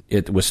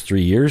 It was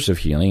 3 years of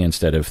healing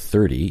instead of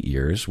 30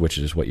 years, which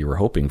is what you were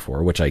hoping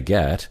for, which I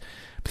get.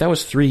 But that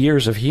was 3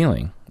 years of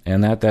healing,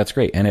 and that's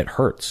great, and it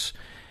hurts.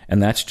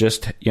 And that's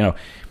just,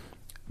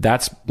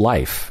 that's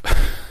life.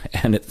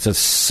 And it's a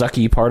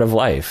sucky part of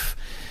life,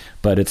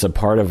 but it's a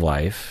part of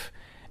life,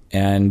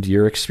 and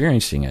you're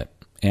experiencing it.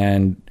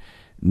 And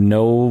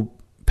no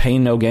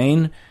pain, no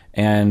gain,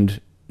 and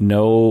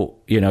no,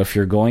 if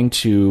you're going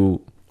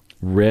to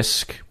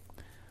risk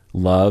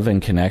love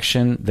and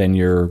connection, then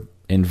you're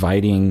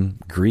inviting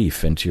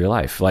grief into your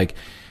life. Like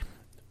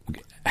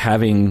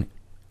having,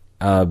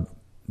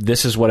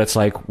 this is what it's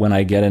like when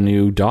I get a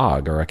new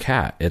dog or a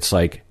cat. It's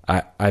like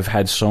I've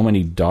had so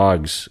many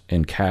dogs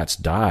and cats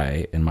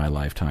die in my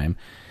lifetime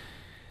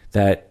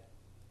that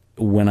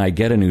when I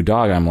get a new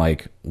dog, I'm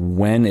like,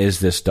 when is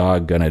this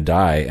dog going to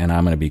die? And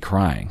I'm going to be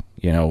crying.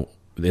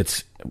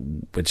 It's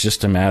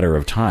just a matter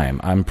of time.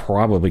 I'm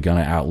probably going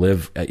to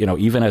outlive,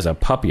 even as a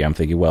puppy, I'm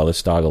thinking, well,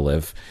 this dog will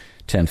live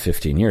 10,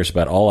 15 years.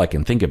 But all I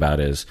can think about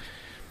is,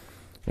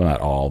 well,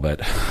 not all,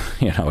 but,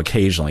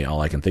 occasionally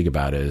all I can think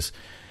about is,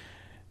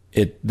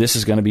 this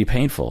is going to be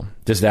painful.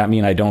 Does that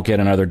mean I don't get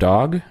another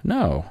dog?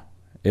 No.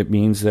 It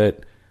means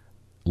that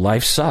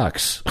life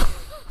sucks.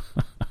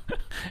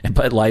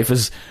 But life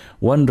is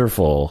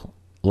wonderful.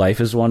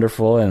 Life is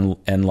wonderful,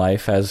 and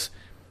life has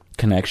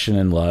connection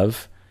and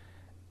love,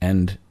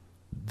 and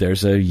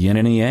there's a yin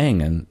and a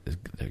yang, and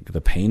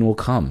the pain will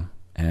come,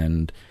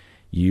 and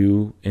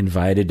you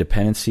invited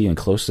dependency and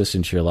closeness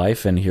into your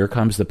life, and here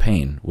comes the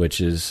pain,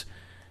 which is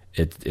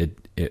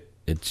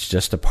it's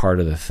just a part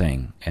of the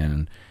thing.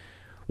 And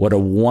what a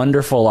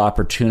wonderful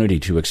opportunity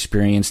to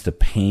experience the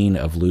pain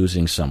of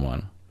losing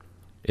someone.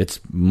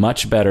 It's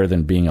much better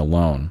than being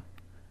alone.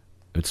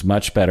 It's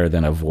much better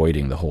than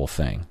avoiding the whole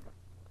thing.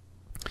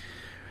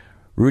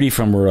 Rudy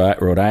from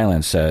Rhode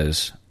Island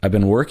says, I've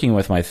been working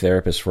with my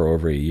therapist for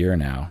over a year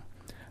now.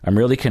 I'm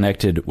really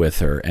connected with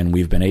her, and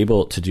we've been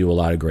able to do a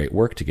lot of great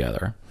work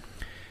together.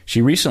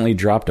 She recently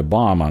dropped a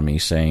bomb on me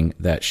saying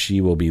that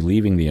she will be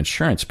leaving the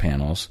insurance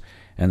panels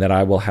and that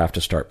I will have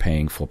to start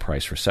paying full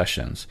price for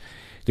sessions.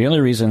 The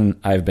only reason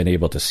I've been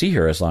able to see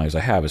her as long as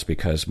I have is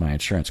because my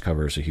insurance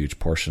covers a huge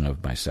portion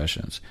of my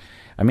sessions.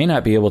 I may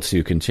not be able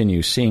to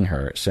continue seeing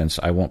her since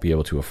I won't be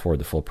able to afford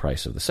the full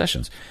price of the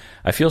sessions.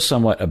 I feel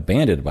somewhat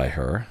abandoned by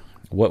her.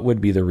 What would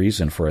be the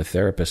reason for a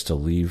therapist to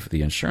leave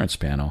the insurance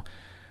panel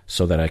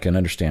so that I can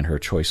understand her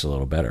choice a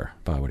little better?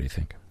 Bob, what do you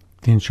think?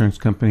 The insurance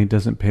company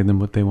doesn't pay them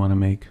what they want to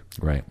make.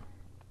 Right.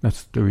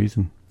 That's the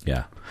reason.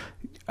 Yeah.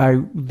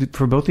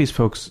 For both these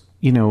folks,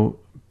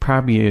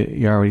 probably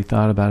you already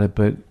thought about it,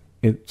 but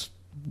it's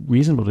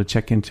reasonable to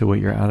check into what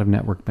your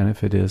out-of-network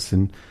benefit is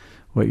and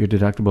what your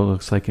deductible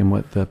looks like and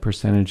what the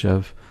percentage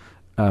of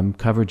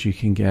coverage you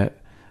can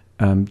get.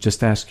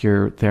 Just ask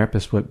your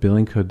therapist what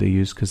billing code they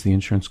use, because the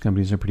insurance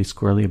companies are pretty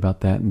squirrely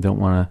about that and don't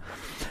want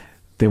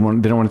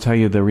to tell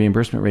you the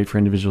reimbursement rate for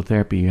individual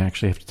therapy. You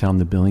actually have to tell them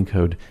the billing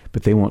code,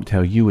 but they won't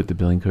tell you what the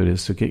billing code is.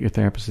 So get your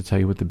therapist to tell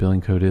you what the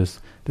billing code is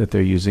that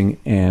they're using,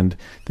 and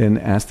then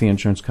ask the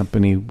insurance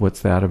company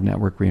what's the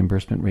out-of-network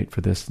reimbursement rate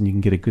for this, and you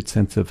can get a good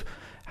sense of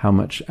how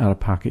much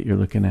out-of-pocket you're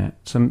looking at.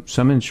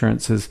 Some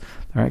insurances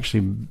are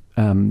actually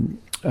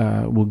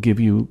will give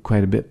you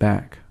quite a bit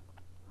back.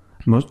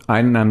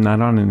 I'm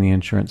not on any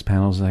insurance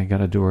panels. I got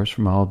a divorce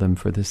from all of them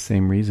for this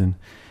same reason.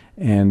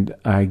 And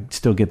I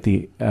still get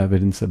the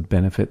evidence of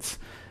benefits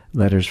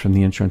letters from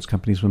the insurance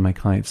companies when my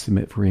clients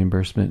submit for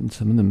reimbursement, and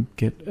some of them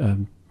get a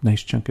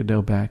nice chunk of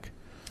dough back.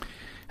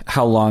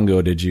 How long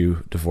ago did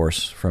you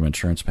divorce from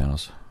insurance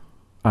panels?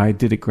 I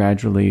did it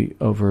gradually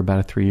over about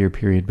a 3-year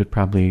period, but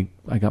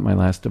I got my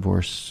last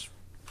divorce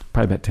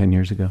probably about 10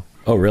 years ago.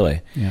 Oh,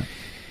 really? Yeah.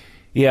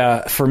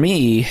 Yeah, for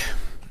me,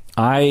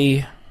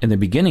 in the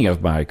beginning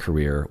of my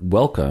career,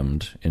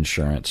 welcomed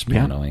insurance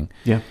paneling.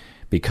 Yeah.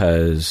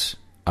 Because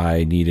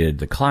I needed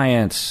the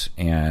clients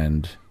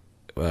and,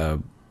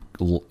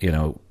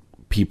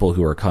 people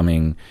who are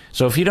coming.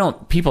 So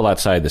people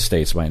outside the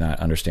States might not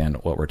understand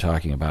what we're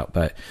talking about,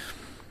 but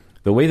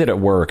the way that it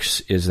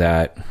works is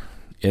that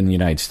in the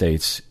United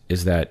States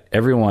is that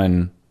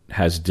everyone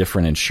has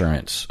different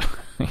insurance.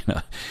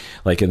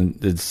 Like in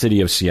the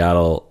city of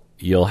Seattle,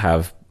 you'll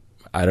have,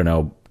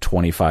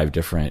 25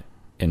 different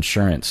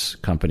insurance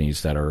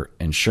companies that are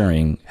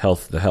insuring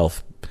the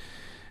health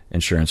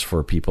insurance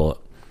for people.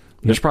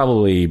 There's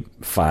probably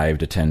 5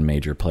 to 10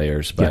 major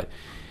players, but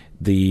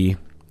the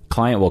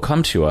client will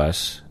come to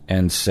us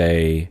and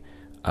say,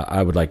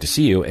 I would like to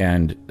see you.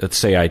 And let's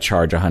say I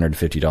charge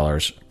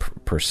 $150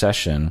 per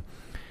session,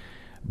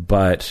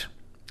 but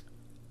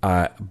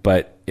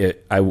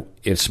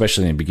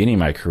especially in the beginning of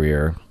my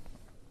career,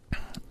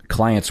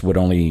 clients would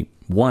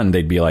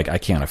they'd be like, I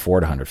can't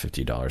afford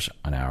 $150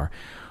 an hour.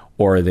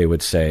 Or they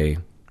would say,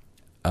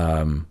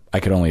 I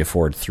could only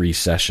afford 3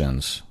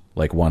 sessions,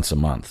 like once a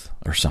month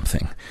or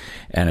something.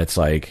 And it's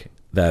like,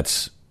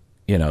 that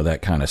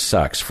kind of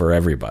sucks for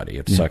everybody.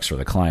 It sucks for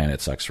the client. It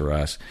sucks for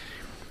us.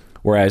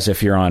 Whereas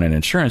if you're on an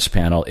insurance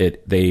panel,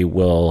 they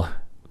will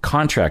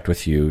contract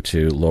with you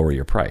to lower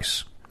your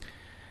price.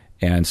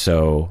 And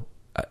so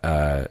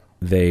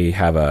they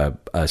have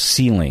a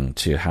ceiling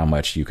to how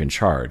much you can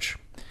charge.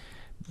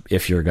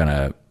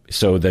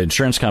 So the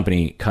insurance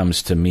company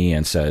comes to me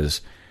and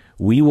says,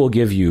 we will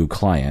give you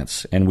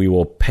clients and we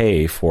will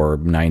pay for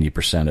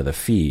 90% of the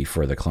fee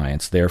for the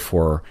clients.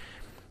 Therefore,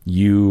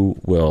 you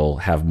will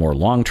have more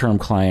long-term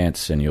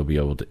clients and you'll be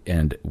able to,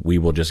 and we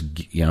will just,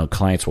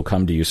 clients will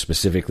come to you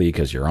specifically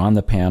because you're on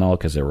the panel,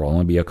 because there will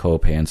only be a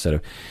copay instead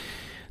of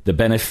the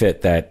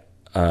benefit that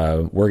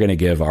we're going to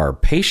give our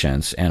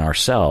patients and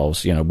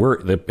ourselves.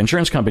 The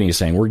insurance company is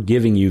saying, we're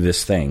giving you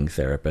this thing,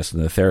 therapist.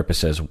 And the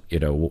therapist says,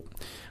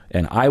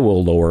 and I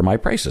will lower my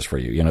prices for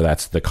you.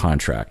 That's the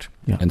contract.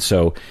 Yeah. And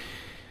so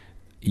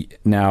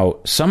now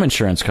some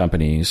insurance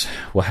companies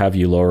will have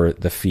you lower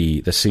the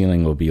fee. The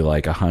ceiling will be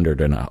like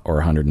 $100 or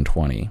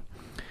 $120,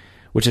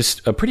 which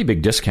is a pretty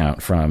big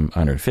discount from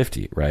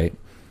 $150, right?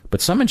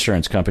 But some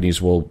insurance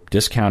companies will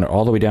discount it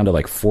all the way down to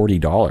like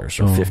 $40 or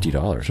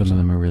 $50. Some of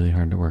them are really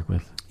hard to work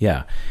with.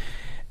 Yeah.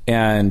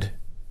 And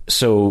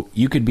so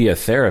you could be a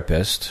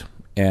therapist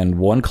and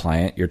one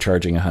client you're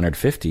charging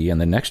 $150 and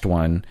the next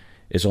one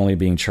is only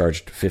being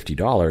charged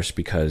 $50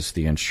 because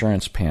the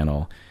insurance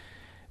panel,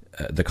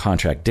 the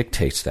contract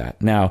dictates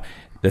that. Now,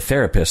 the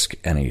therapist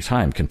at any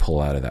time can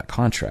pull out of that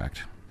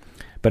contract.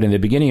 But in the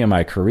beginning of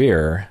my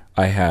career,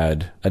 I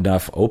had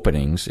enough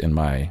openings in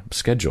my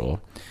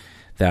schedule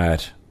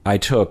that I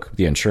took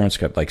the insurance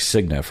company, like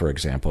Cigna, for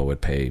example,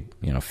 would pay,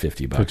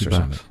 $50 or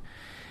something.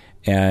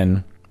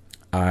 And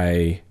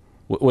I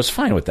was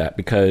fine with that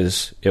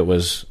because it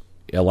was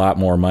a lot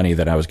more money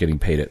than I was getting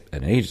paid at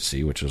an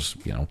agency, which was,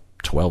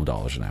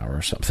 $12 an hour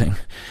or something.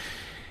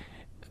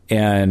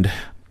 And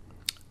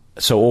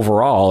so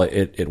overall,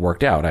 it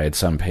worked out. I had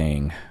some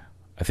paying,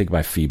 I think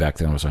my fee back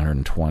then was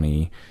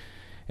 $120,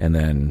 and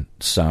then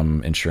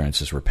some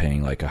insurances were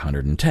paying like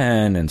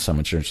 $110, and some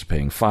insurances were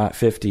paying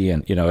 $50,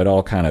 and it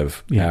all kind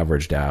of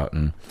averaged out.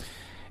 And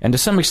to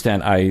some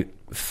extent, I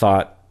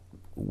thought,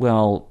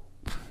 well,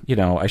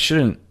 I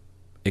shouldn't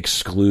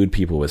exclude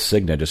people with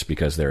Cigna just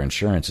because their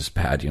insurance is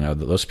bad.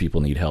 Those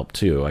people need help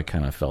too. I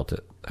kind of felt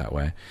it that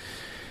way.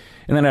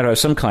 And then I'd have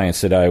some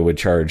clients that I would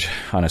charge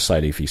on a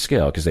sliding fee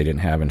scale because they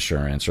didn't have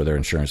insurance, or their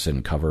insurance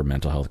didn't cover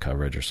mental health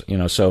coverage,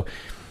 or so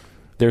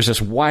there's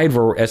this wide,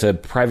 as a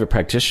private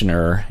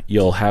practitioner,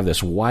 you'll have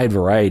this wide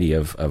variety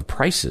of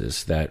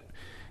prices that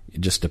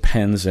it just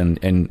depends.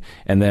 And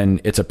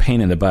then it's a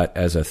pain in the butt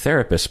as a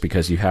therapist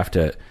because you have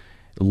to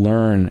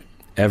learn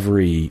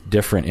every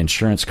different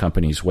insurance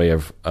company's way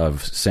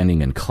of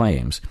sending in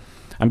claims.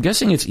 I'm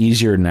guessing it's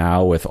easier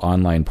now with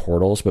online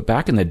portals, but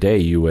back in the day,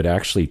 you would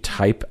actually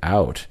type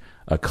out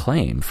a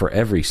claim for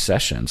every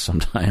session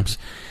sometimes.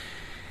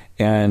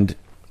 And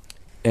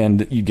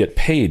you get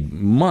paid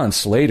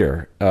months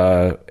later,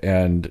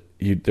 and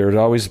there would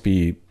always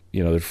be,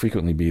 there'd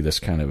frequently be this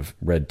kind of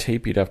red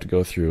tape you'd have to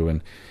go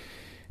through,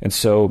 and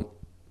so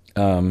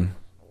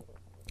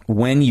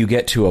when you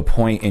get to a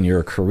point in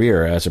your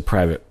career as a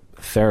private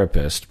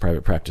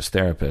practice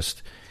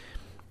therapist,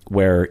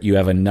 where you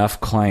have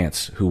enough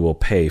clients who will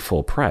pay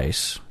full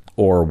price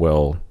or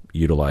will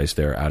utilize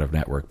their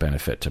out-of-network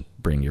benefit to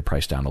bring your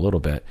price down a little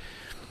bit,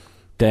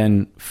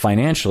 then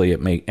financially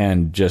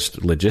and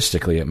just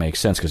logistically it makes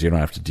sense because you don't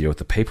have to deal with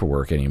the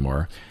paperwork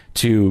anymore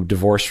to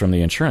divorce from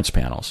the insurance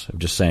panels of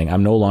just saying,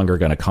 I'm no longer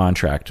going to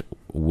contract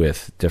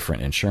with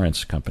different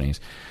insurance companies.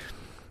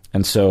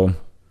 And so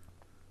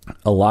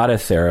a lot of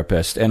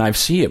therapists, and I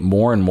see it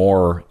more and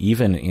more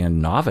even in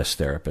novice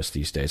therapists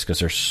these days because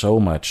there's so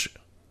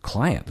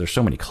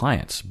many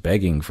clients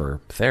begging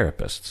for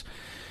therapists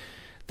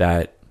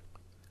that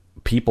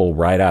people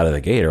right out of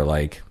the gate are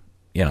like,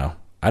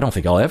 I don't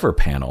think I'll ever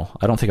panel.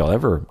 I don't think I'll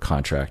ever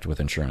contract with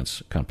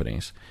insurance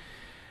companies.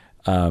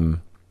 I'll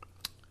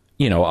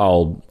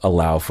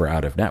allow for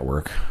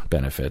out-of-network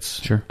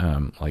benefits. Sure.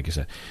 Like you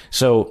said.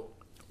 So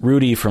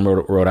Rudy from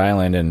Rhode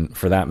Island, and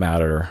for that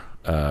matter,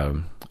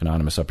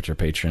 anonymous Upper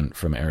patron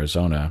from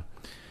Arizona,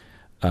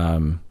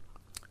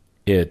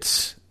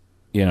 it's,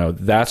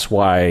 that's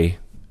why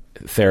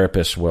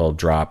therapists will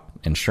drop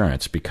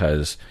insurance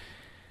because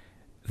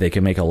they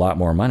can make a lot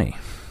more money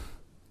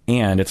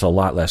and it's a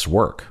lot less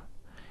work.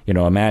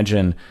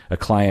 Imagine a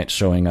client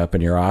showing up in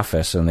your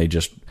office and they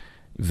just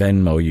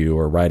Venmo you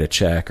or write a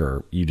check,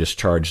 or you just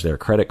charge their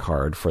credit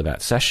card for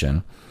that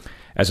session,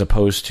 as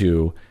opposed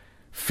to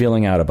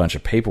filling out a bunch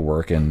of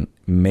paperwork and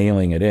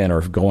mailing it in,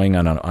 or going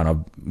on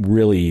a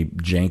really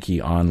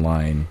janky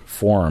online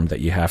form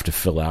that you have to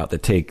fill out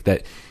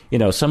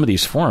some of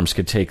these forms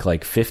could take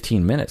like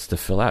 15 minutes to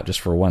fill out just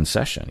for one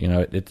session.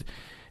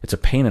 It's a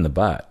pain in the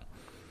butt.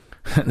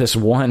 This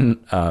one,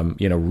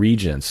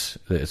 Regents,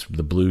 it's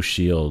the Blue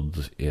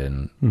Shield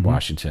in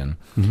Washington.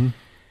 Mm-hmm.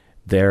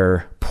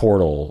 Their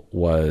portal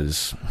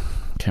was,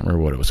 I can't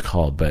remember what it was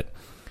called, but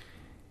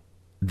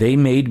they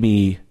made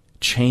me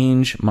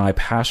change my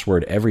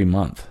password every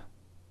month.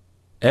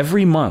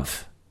 Every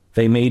month,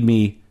 they made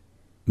me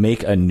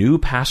make a new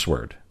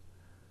password.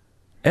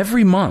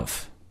 Every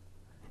month.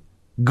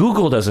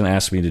 Google doesn't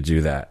ask me to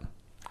do that.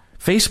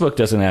 Facebook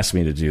doesn't ask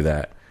me to do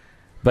that.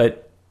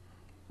 But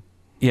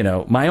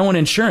my own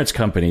insurance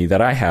company that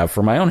I have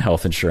for my own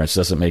health insurance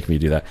doesn't make me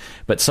do that.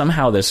 But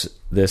somehow this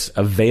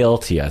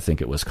Availty, I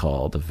think it was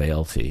called,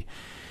 Availty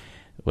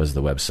was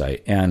the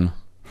website. And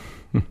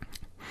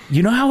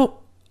you know how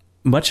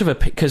much of a,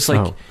 because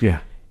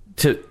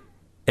to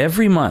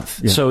every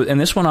month. Yeah. So, and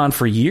this went on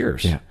for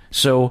years. Yeah.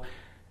 So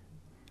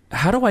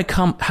how do I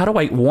come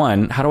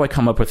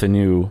up with a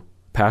new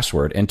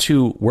password? And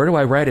two, where do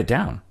I write it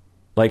down?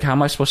 Like, how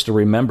am I supposed to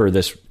remember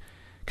this?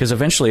 Because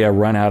eventually I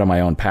run out of my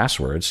own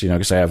passwords,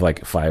 because I have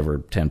like 5 or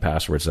 10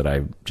 passwords that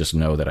I just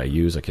know that I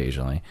use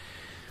occasionally.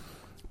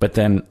 But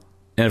then,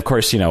 and of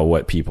course,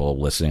 what people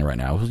listening right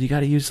now, well, you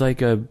got to use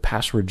like a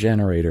password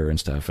generator and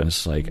stuff. And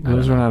it's like,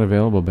 those were not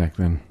available back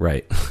then.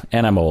 Right.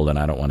 And I'm old and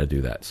I don't want to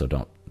do that. So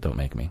don't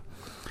make me.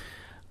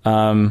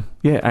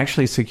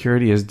 Actually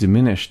security is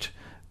diminished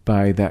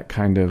by that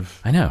kind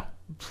of, I know,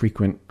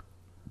 frequent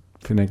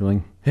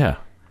finagling. Yeah.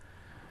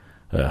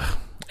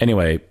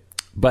 Anyway,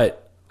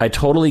 but I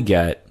totally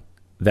get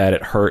that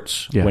it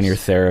hurts when your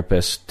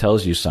therapist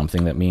tells you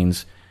something that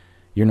means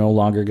you're no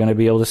longer going to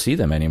be able to see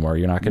them anymore.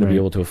 You're not going to be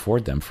able to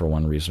afford them for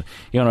one reason.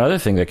 Another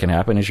thing that can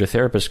happen is your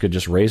therapist could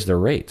just raise their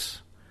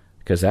rates,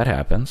 because that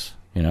happens.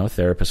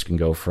 Therapists can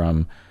go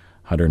from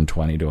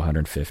 120 to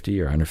 150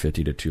 or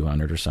 150 to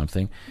 200 or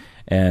something.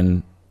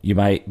 And you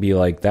might be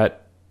like,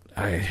 that,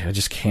 I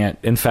just can't.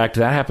 In fact,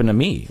 that happened to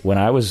me when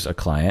I was a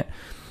client.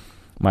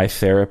 My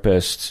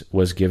therapist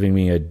was giving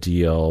me a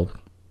deal.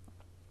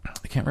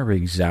 I can't remember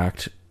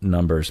exact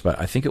numbers, but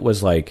I think it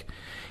was like,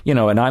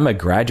 and I'm a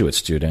graduate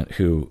student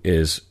who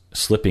is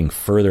slipping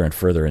further and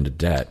further into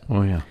debt.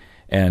 Oh yeah.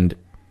 And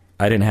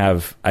I didn't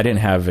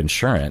have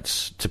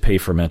insurance to pay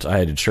for I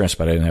had insurance,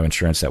 but I didn't have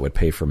insurance that would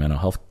pay for mental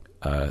health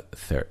That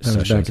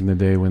was back in the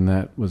day when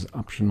that was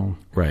optional.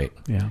 Right.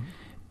 Yeah.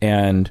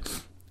 And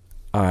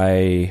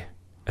I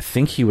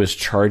think he was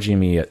charging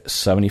me at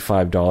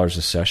 $75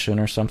 a session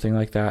or something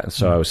like that. And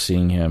so I was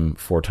seeing him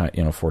four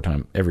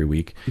times every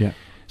week. Yeah.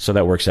 So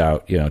that works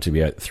out, to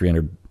be at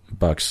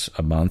 $300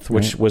 a month,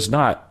 which was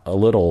not a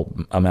little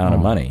amount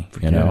of money,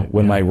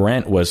 when my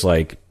rent was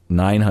like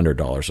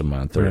 $900 a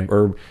month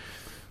or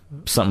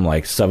something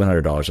like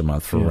 $700 a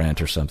month for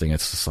rent or something.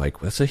 It's just like,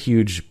 that's a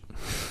huge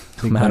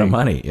amount of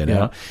money,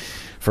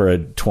 for a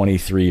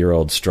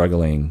 23-year-old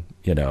struggling,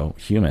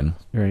 human.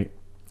 Right.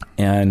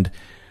 And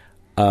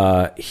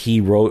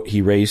he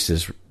raised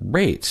his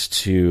rates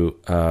to,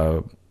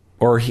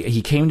 or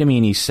he came to me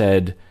and he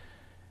said,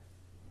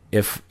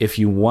 if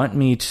you want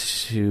me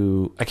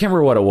to, I can't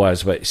remember what it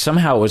was, but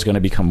somehow it was going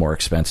to become more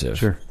expensive.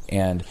 Sure.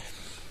 And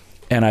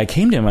I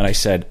came to him and I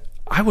said,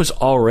 I was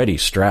already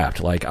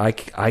strapped. Like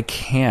I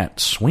can't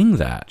swing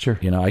that. Sure.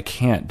 I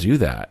can't do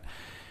that.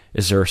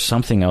 Is there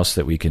something else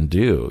that we can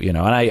do? And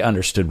I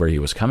understood where he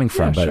was coming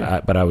from,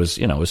 but I was,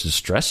 it was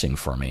distressing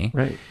for me.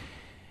 Right.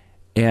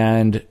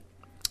 And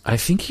I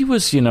think he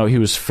was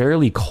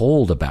fairly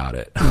cold about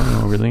it.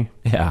 Oh, really?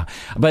 Yeah.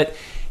 But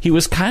he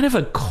was kind of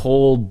a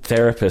cold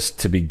therapist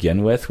to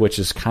begin with, which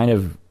is kind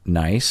of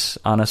nice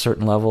on a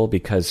certain level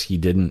because he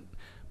didn't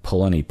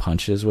pull any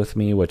punches with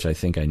me, which I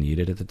think I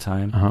needed at the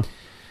time. Uh-huh.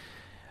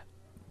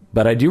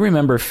 But I do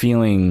remember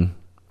feeling,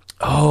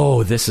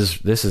 this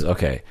is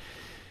okay.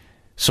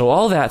 So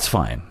all that's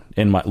fine.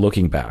 In my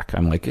looking back,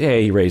 I'm like,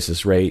 hey, he raised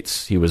his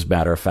rates. He was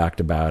matter of fact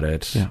about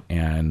it. Yeah.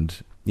 And,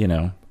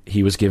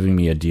 he was giving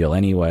me a deal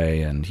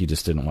anyway, and he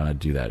just didn't want to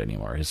do that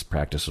anymore. His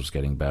practice was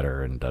getting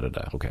better and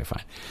da-da-da. Okay,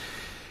 fine.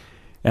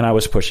 And I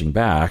was pushing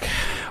back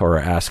or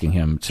asking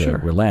him to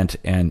relent.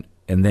 And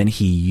then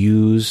he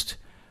used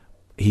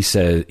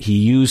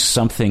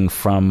something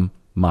from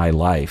my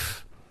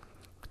life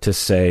to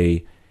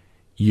say,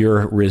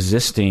 you're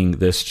resisting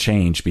this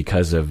change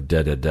because of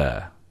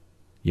da-da-da.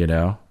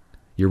 You're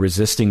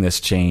resisting this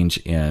change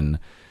in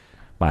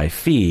my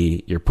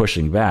fee. You're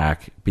pushing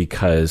back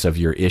because of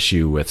your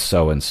issue with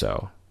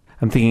so-and-so.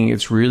 I'm thinking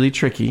it's really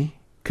tricky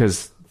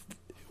because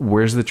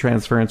where's the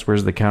transference?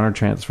 Where's the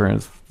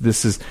countertransference?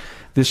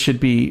 This should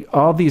be,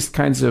 all these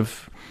kinds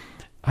of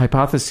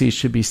hypotheses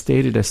should be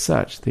stated as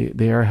such.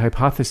 They are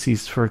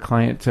hypotheses for a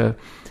client to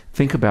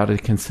think about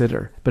and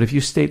consider. But if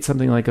you state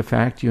something like a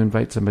fact, you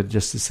invite somebody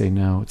just to say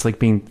no. It's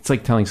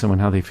like telling someone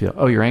how they feel.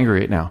 Oh, you're angry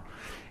right now.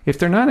 If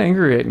they're not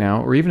angry right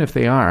now, or even if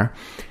they are,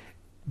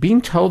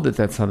 being told that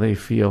that's how they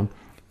feel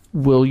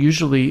will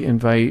usually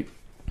invite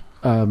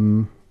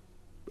they'll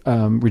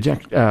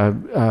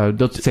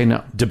say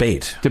no.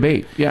 Debate,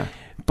 yeah.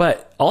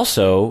 But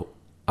also,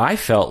 I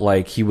felt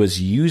like he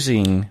was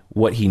using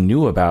what he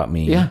knew about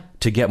me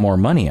to get more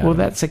money out of me. Well,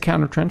 that's a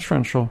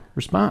countertransferential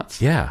response.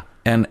 Yeah.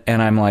 And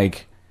I'm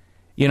like,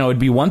 it'd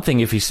be one thing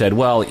if he said,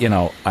 well,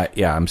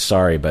 I'm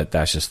sorry, but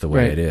that's just the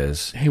way it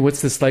is. Hey,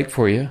 what's this like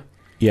for you?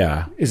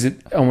 Yeah.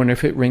 I wonder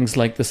if it rings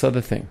like this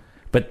other thing.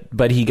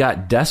 But he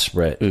got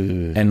desperate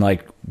and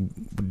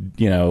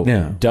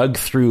dug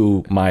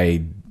through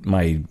my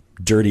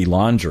dirty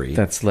laundry.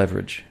 That's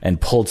leverage.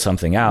 And pulled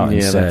something out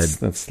and said,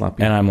 that's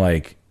sloppy. And I'm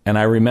like, and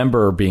I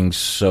remember being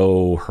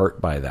so hurt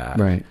by that.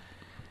 Right.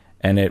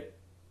 And it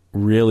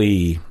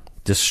really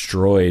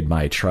destroyed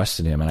my trust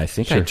in him. And I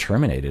think I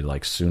terminated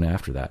soon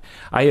after that.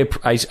 I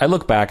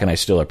look back and I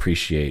still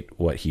appreciate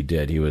what he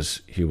did. He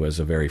was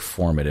a very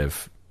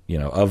formative,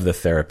 of the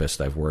therapists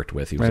I've worked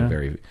with. He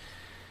was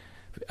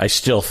I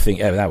still think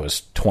that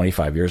was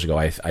 25 years ago.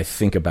 I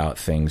think about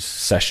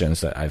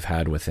sessions that I've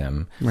had with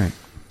him. Right.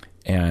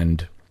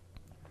 And,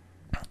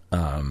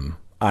 I'm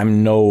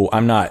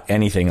not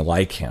anything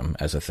like him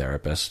as a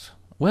therapist.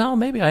 Well,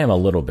 maybe I am a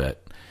little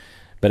bit,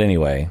 but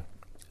anyway,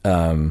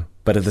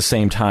 but at the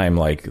same time,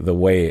 the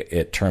way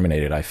it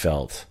terminated, I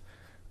felt,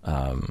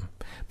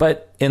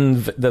 but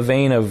in the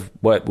vein of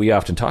what we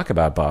often talk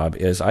about, Bob,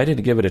 is I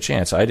didn't give it a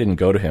chance. I didn't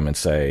go to him and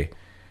say,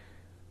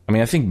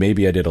 I think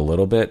maybe I did a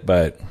little bit,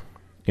 but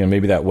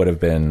maybe that would have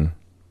been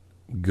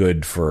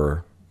good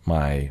for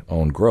my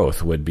own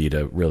growth, would be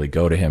to really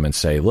go to him and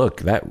say,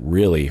 look, that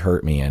really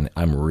hurt me and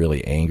I'm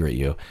really angry at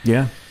you.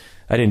 Yeah.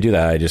 I didn't do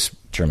that. I just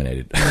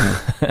terminated.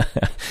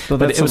 Well,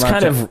 but it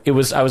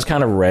was I was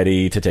kind of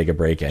ready to take a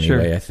break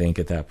anyway, I think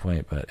at that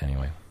point. But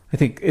anyway, I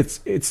think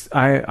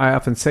I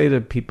often say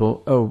to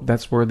people, oh,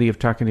 that's worthy of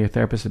talking to your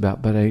therapist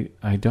about, but I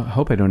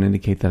hope I don't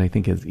indicate that I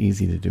think it's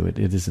easy to do it.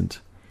 It isn't.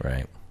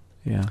 Right.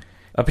 Yeah.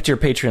 Up at your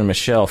Patreon,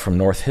 Michelle from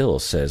North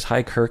Hills says,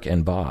 hi, Kirk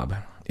and Bob.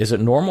 Is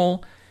it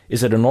normal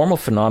is it a normal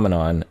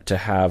phenomenon to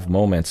have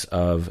moments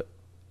of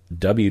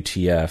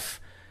WTF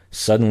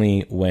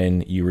suddenly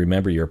when you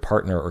remember your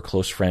partner or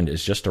close friend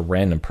is just a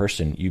random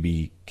person you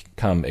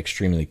become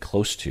extremely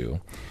close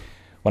to?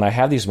 When I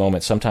have these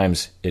moments,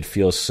 sometimes it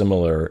feels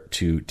similar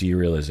to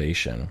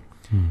derealization,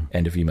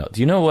 end of email.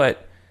 Do you know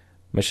what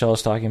Michelle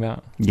is talking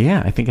about?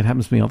 Yeah, I think it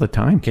happens to me all the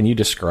time. Can you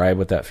describe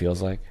what that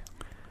feels like?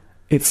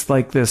 It's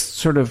like this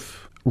sort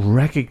of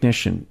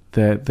recognition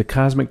that the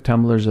cosmic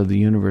tumblers of the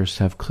universe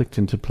have clicked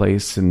into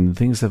place and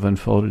things have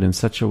unfolded in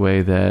such a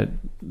way that,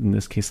 in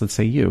this case, let's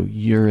say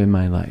you're in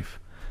my life.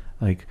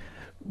 Like,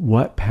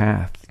 what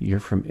path? You're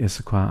from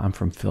Issaquah, I'm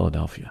from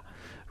Philadelphia,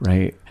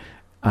 right?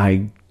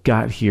 I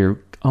got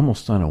here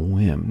almost on a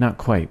whim, not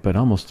quite, but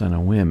almost on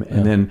a whim,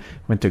 and then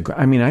went to,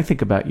 I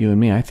think about you and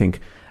me, I think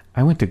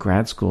I went to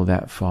grad school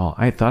that fall.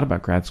 I had thought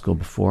about grad school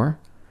before,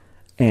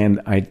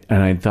 and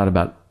I thought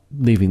about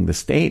leaving the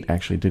state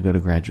actually to go to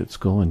graduate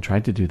school and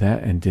tried to do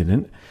that and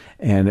didn't.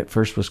 And at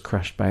first was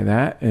crushed by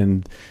that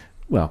and,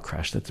 well,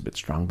 crushed, that's a bit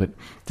strong, but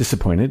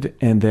disappointed.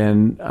 And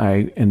then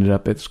I ended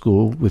up at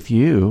school with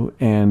you,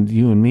 and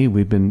you and me,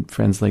 we've been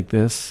friends like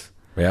this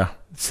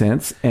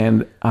since.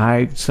 And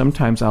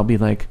sometimes I'll be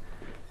like,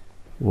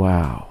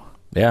 wow.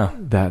 Yeah.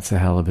 That's a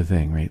hell of a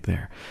thing right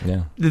there.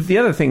 Yeah. The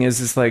other thing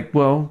is like,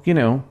 well,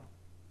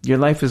 your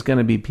life is going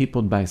to be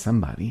peopled by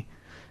somebody,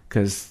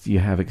 because you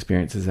have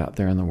experiences out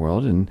there in the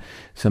world, and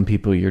some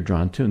people you're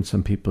drawn to and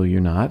some people you're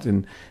not.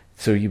 And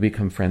so you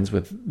become friends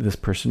with this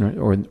person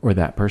or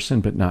that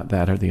person, but not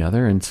that or the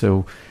other. And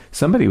so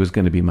somebody was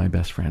going to be my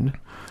best friend.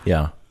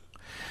 Yeah.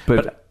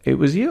 But it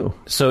was you.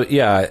 So,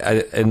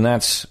 yeah,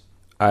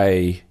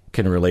 I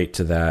can relate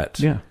to that.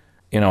 Yeah.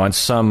 On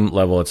some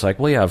level, it's like,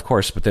 well, yeah, of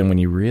course. But then when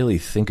you really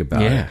think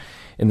about it,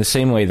 in the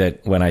same way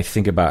that when I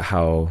think about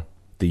how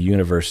the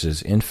universe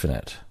is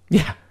infinite.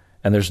 Yeah.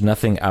 And there's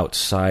nothing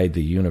outside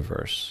the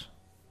universe,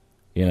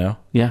 Yeah.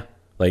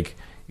 Like,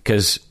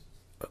 because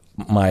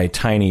my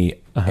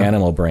tiny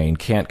animal brain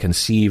can't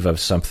conceive of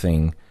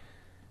something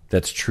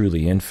that's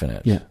truly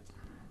infinite. Yeah.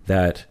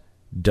 That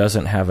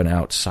doesn't have an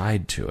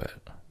outside to it.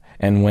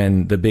 And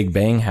when the Big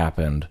Bang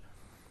happened,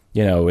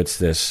 it's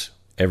this,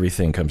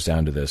 everything comes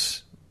down to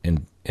this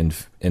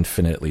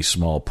infinitely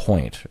small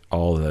point,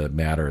 all the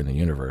matter in the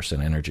universe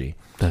and energy.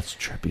 That's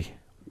trippy.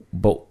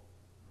 But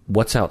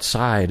what's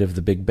outside of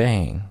the Big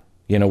Bang?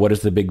 What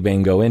does the Big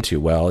Bang go into?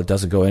 Well, it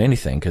doesn't go in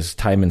anything, because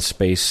time and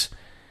space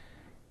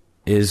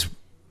is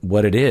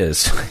what it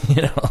is.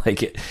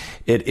 Like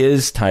it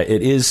is time,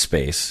 it is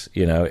space.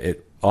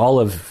 All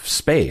of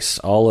space,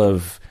 all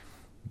of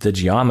the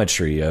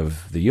geometry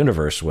of the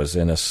universe was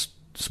in a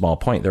small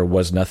point. There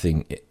was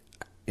nothing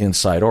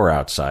inside or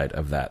outside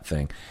of that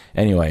thing.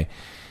 Anyway,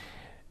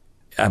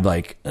 I'm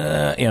like,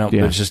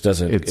 it just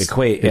doesn't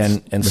equate.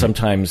 And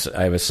sometimes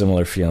I have a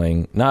similar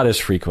feeling, not as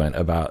frequent,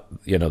 about,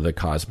 the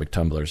cosmic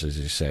tumblers, as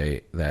you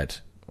say,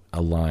 that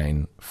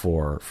align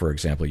for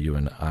example, you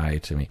and I,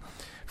 to me,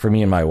 for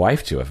me and my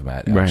wife to have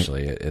met,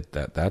 actually. Right.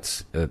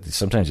 That's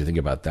sometimes you think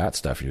about that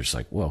stuff, you're just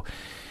like, whoa.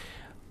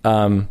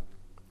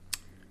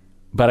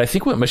 But I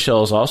think what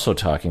Michelle is also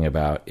talking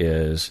about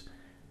is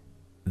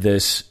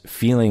this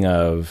feeling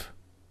of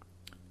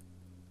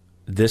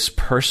this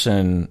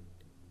person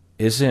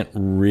isn't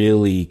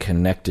really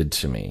connected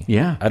to me.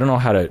 Yeah. I don't know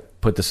how to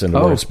put this into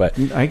words, but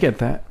I get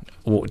that.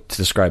 Well, to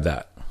describe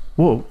that.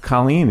 Well,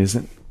 Colleen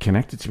isn't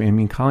connected to me. I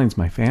mean, Colleen's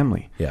my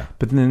family. Yeah.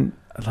 But then,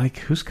 like,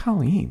 who's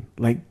Colleen?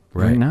 Like,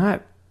 right. We're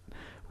not,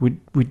 we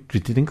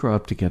didn't grow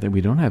up together.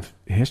 We don't have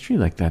history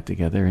like that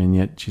together. And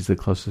yet she's the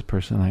closest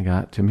person I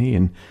got to me.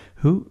 And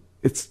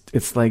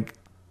it's like,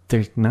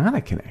 there's not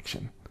a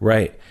connection.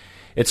 Right.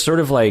 It's sort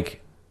of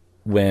like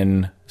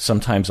when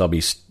sometimes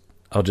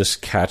I'll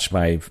just catch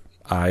my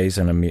eyes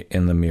in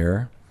the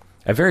mirror.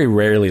 I very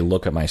rarely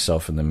look at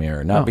myself in the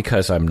mirror, not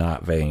because I'm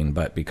not vain,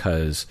 but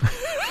because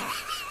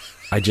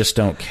I just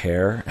don't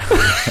care.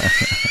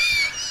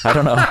 I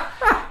don't know.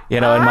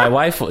 And my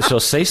wife, she'll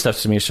say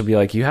stuff to me. She'll be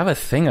like, you have a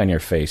thing on your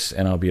face.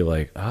 And I'll be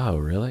like, oh,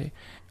 really?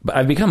 But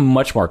I've become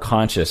much more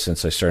conscious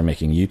since I started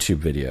making YouTube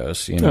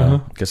videos,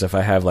 because if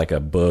I have like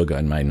a bug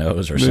on my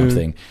nose or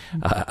something,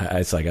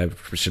 it's like I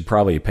should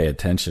probably pay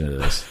attention to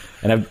this.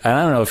 And I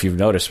don't know if you've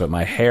noticed, but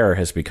my hair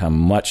has become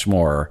much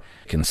more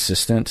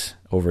consistent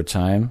over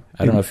time.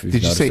 I don't know if you've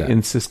noticed that. Did you say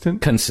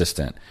insistent?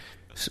 Consistent.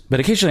 But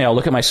occasionally I'll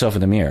look at myself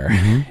in the mirror,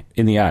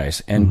 in the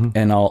eyes, and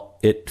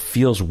it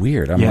feels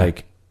weird. I'm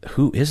like,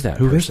 who is that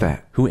person? Who is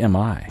that? Who am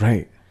I?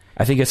 Right.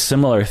 I think a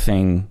similar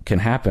thing can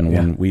happen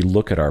when we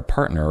look at our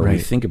partner or we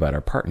think about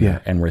our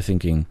partner and we're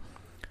thinking,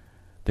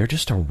 they're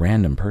just a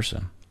random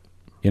person.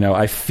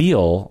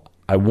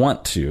 I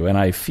want to, and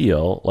I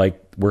feel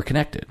like we're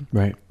connected.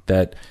 Right.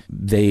 That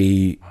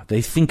they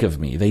think of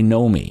me. They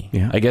know me.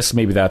 Yeah. I guess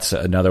maybe that's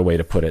another way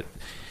to put it.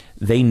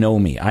 They know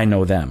me. I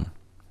know them.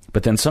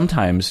 But then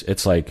sometimes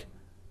it's like,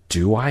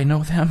 do I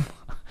know them?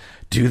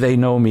 Do they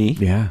know me?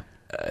 Yeah.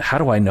 How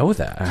do I know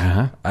that?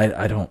 Uh-huh.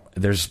 I don't,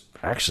 there's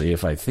actually,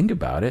 if I think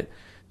about it,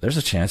 there's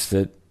a chance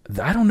that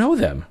I don't know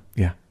them.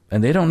 Yeah.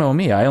 And they don't know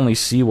me. I only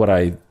see what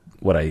I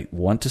what I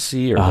want to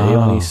see, or they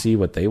only see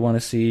what they want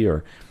to see,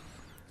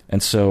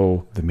 and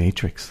so The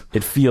Matrix.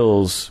 it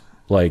feels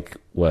like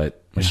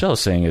what Michelle is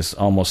saying is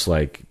almost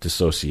like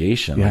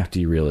dissociation, like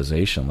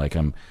derealization, like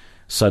I'm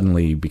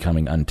suddenly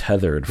becoming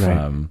untethered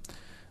from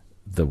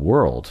the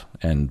world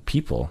and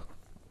people.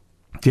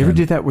 Do you ever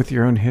do that with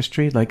your own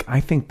history? Like, I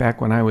think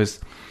back when I was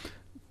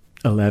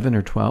 11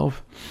 or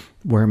 12,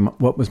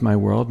 what was my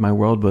world? My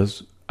world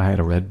was, I had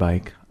a red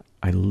bike.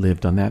 I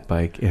lived on that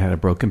bike. It had a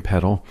broken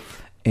pedal.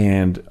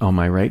 And on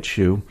my right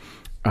shoe,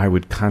 I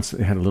would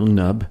constantly, had a little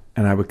nub,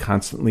 and I would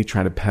constantly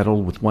try to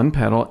pedal with one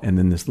pedal and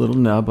then this little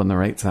nub on the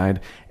right side,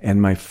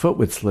 and my foot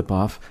would slip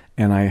off,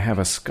 and I have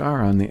a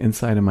scar on the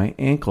inside of my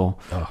ankle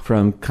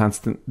from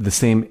the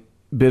same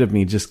bit of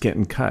me just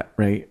getting cut,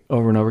 right,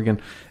 over and over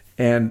again.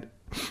 And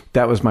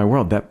that was my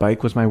world. That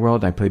bike was my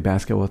world. I played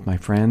basketball with my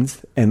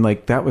friends, and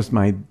like that was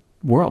my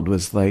world.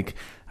 Was like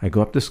I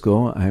go up to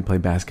school, I play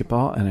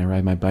basketball, and I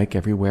ride my bike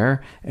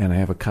everywhere, and I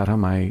have a cut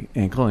on my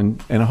ankle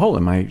and a hole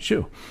in my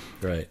shoe.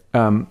 Right.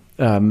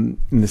 In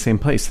the same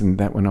place, and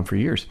that went on for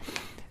years.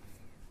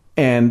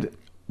 And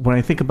when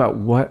I think about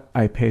what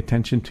I pay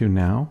attention to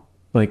now,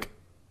 like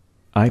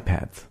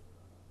iPads,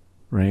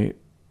 right?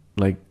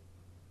 Like,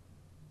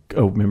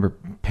 remember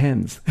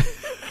pens?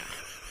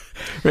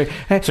 Right.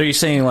 So you're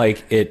saying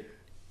like it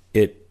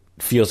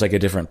feels like a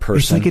different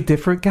person. It's like a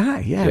different guy.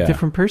 Yeah. A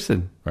different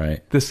person.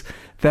 Right.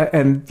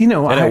 And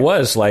it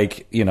was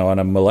like, on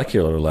a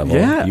molecular level.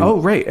 Yeah.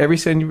 Right. Every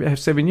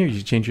 7 years,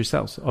 you change your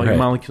cells. All your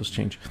molecules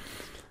change.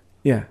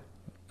 Yeah.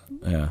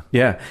 Yeah.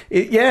 Yeah.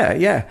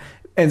 Yeah.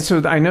 And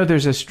so I know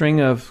there's a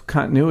string of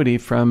continuity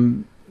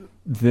from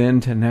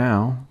then to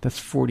now. That's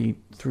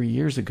 43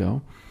 years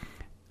ago.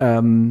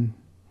 But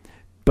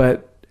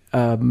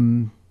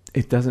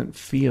it doesn't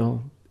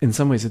feel, in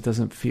some ways, it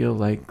doesn't feel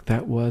like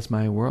that was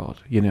my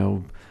world.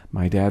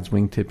 My dad's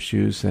wingtip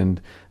shoes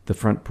and the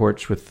front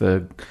porch with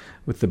the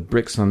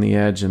bricks on the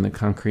edge and the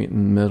concrete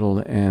in the middle,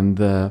 and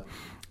the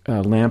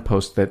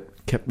lamppost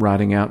that kept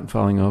rotting out and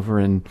falling over,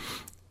 and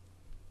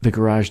the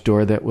garage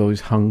door that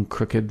was hung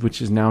crooked,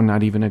 which is now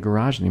not even a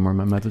garage anymore.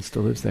 My mother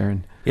still lives there.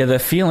 And the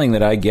feeling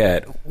that I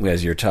get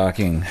as you're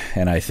talking,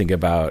 and I think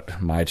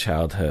about my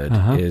childhood,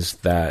 is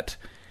that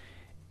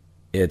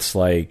it's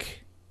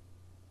like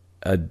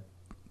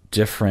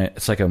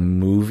it's like a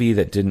movie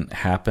that didn't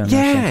happen or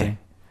something.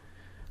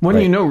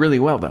 One you know really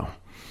well, though.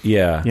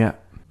 Yeah. Yeah.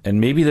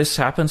 And maybe this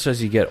happens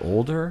as you get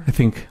older, I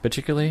think.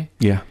 particularly.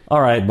 Yeah.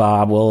 All right,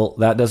 Bob. Well,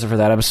 that does it for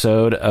that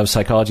episode of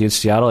Psychology in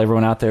Seattle.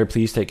 Everyone out there,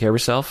 please take care of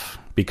yourself,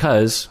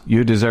 because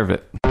you deserve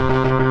it.